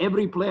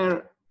 every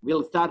player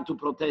will start to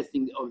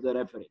protesting of the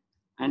referee.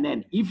 And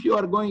then if you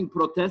are going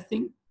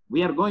protesting,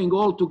 we are going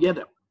all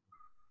together.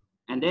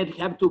 And that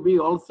have to be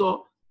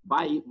also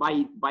by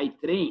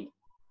train.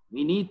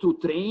 We need to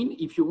train.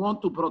 If you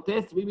want to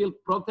protest, we will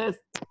protest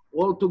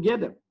all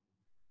together.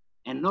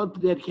 And not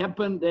that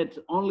happen that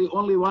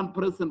only one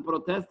person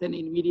protests and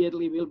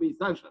immediately will be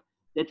sanctioned.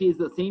 That is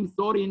the same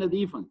story in a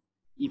defense.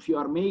 If you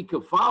are make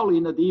a foul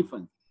in a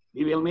defense,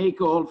 we will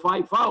make all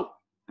 5 foul.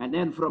 And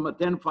then from a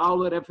 10 foul,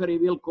 the referee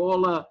will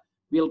call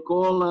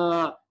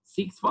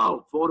 6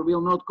 foul, 4 will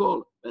not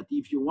call. But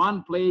if you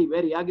one play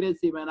very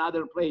aggressive and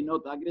other play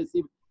not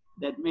aggressive,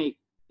 that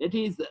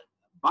is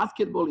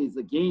basketball is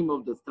a game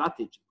of the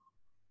strategy.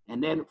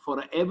 And then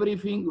for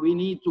everything, we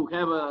need to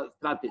have a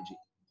strategy.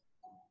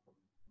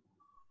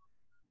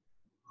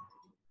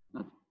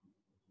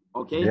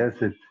 Okay? Yes,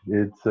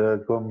 it's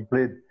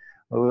complete.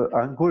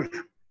 Ankush?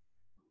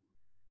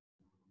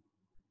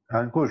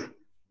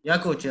 Yeah,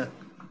 coach, yeah.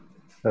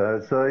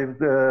 So if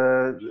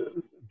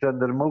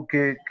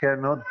Chandramukhi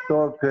cannot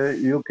talk,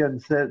 you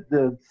can say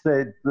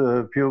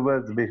a few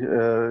words on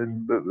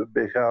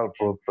behalf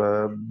of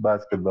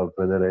Basketball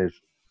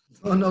Federation.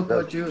 Oh, no,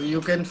 coach,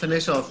 you can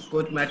finish off.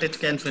 Coach MATIC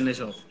can finish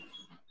off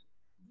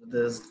with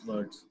these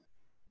words.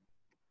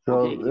 So,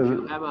 okay, if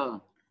you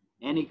have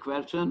any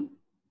question,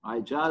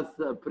 I just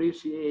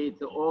appreciate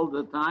all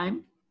the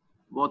time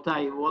what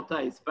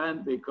I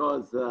spent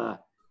because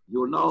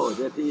you know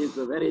that is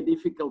a very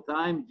difficult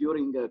time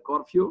during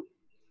curfew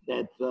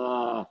that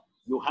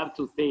you have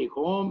to stay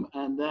home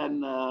and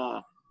then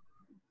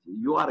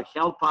you are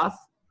help us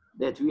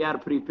that we are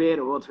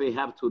prepared what we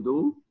have to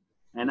do.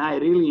 And I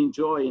really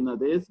enjoy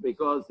this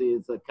because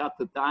it's a cut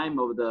the time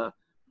of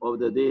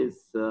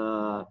this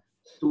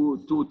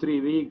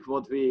 2-3 weeks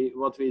what we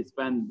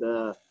spend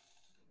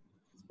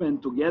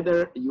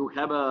together. You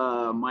have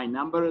my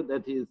number,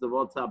 that is the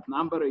WhatsApp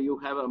number. You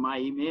have my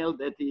email,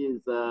 that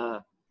is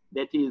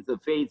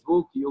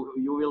Facebook.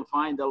 You will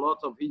find a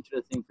lot of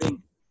interesting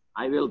things.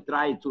 I will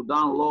try to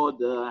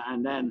download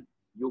and then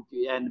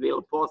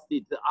we'll post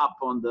it up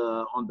on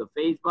the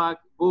Facebook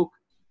book.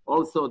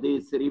 Also,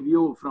 this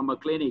review from a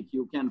clinic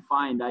you can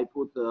find. I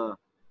put a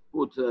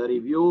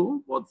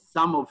review what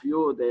some of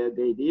you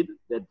they did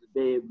that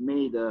they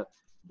made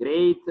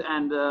great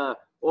and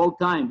all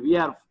time we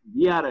are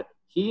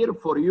here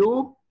for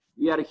you.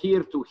 We are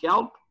here to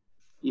help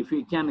if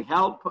we can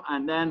help,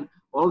 and then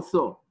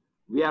also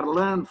we are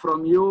learn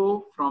from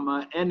you from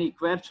any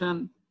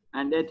question,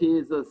 and that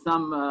is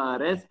some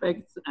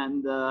respects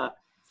and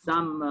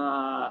some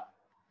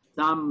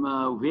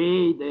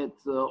way that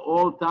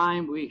all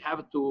time we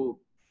have to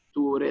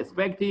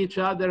respect each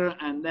other,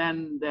 and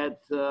then that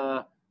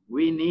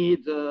we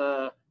need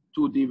to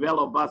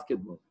develop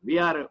basketball. We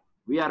are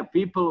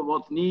people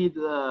what need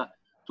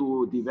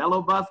to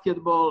develop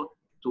basketball,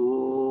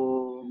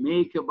 to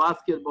make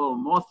basketball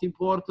most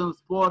important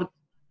sport,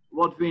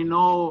 what we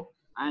know,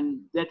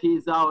 and that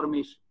is our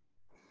mission.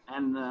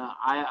 And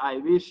I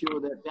wish you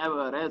that have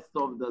a rest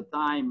of the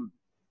time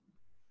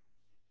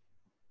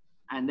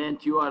and then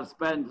you are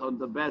spent on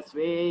the best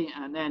way.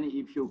 And then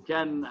if you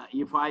can,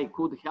 if I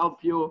could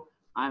help you,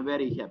 I'm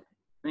very happy.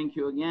 Thank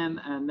you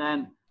again, and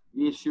then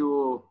wish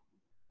you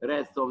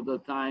rest of the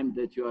time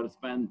that you are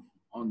spent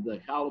on the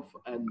health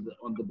and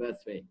on the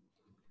best way.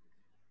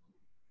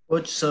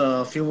 Coach,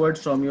 a few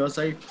words from your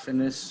side.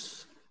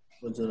 Finish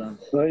with ZORAN.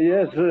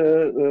 Yes,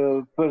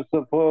 first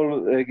of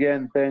all,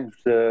 again, thanks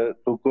to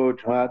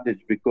Coach MATIC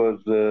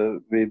because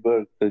we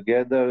work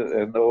together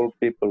and all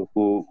people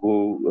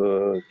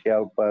who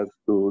help us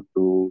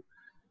to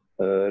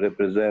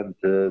represent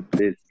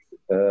this.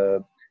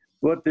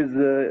 What is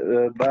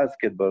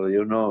basketball?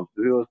 You know,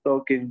 we were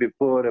talking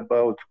before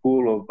about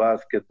school of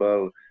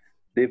basketball,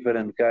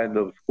 different kind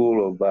of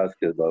school of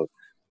basketball.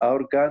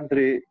 Our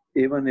country,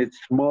 even it's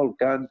small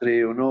country,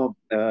 you know,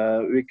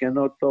 we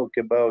cannot talk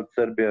about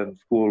Serbian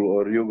school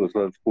or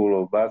Yugoslav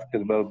school of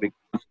basketball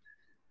because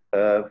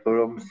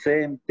from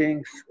same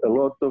things, a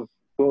lot of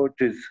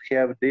coaches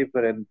have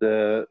different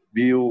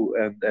view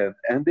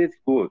and it's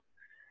good.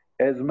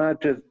 As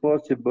much as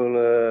possible,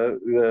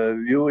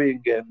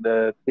 viewing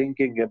and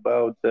thinking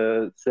about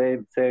the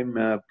same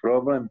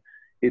problem,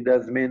 it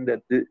does mean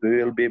that we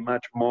will be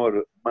much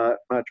more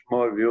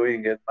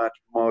viewing and much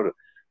more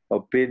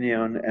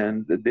opinion,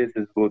 and this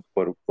is good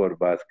for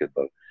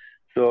basketball.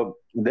 So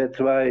that's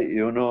why,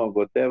 you know,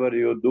 whatever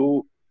you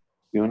do,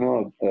 you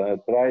know,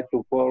 try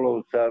to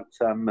follow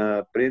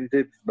some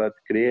principles, but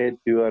create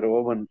your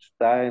own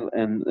style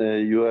and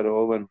your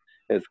own,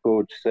 as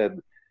coach said,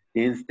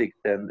 instinct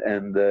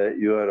and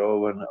your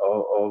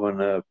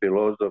own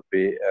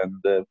philosophy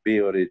and be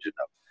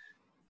original.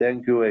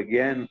 Thank you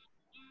again.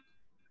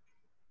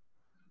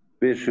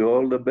 Wish you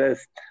all the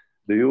best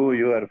to you,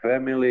 your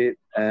family,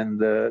 and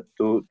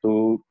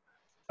to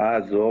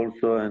us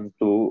also, and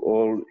to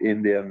all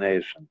Indian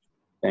nations.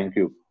 Thank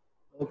you.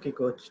 Okay,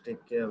 Coach.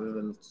 Take care. We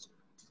will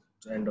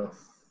end off.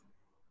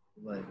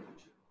 Bye.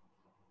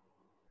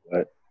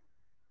 Bye.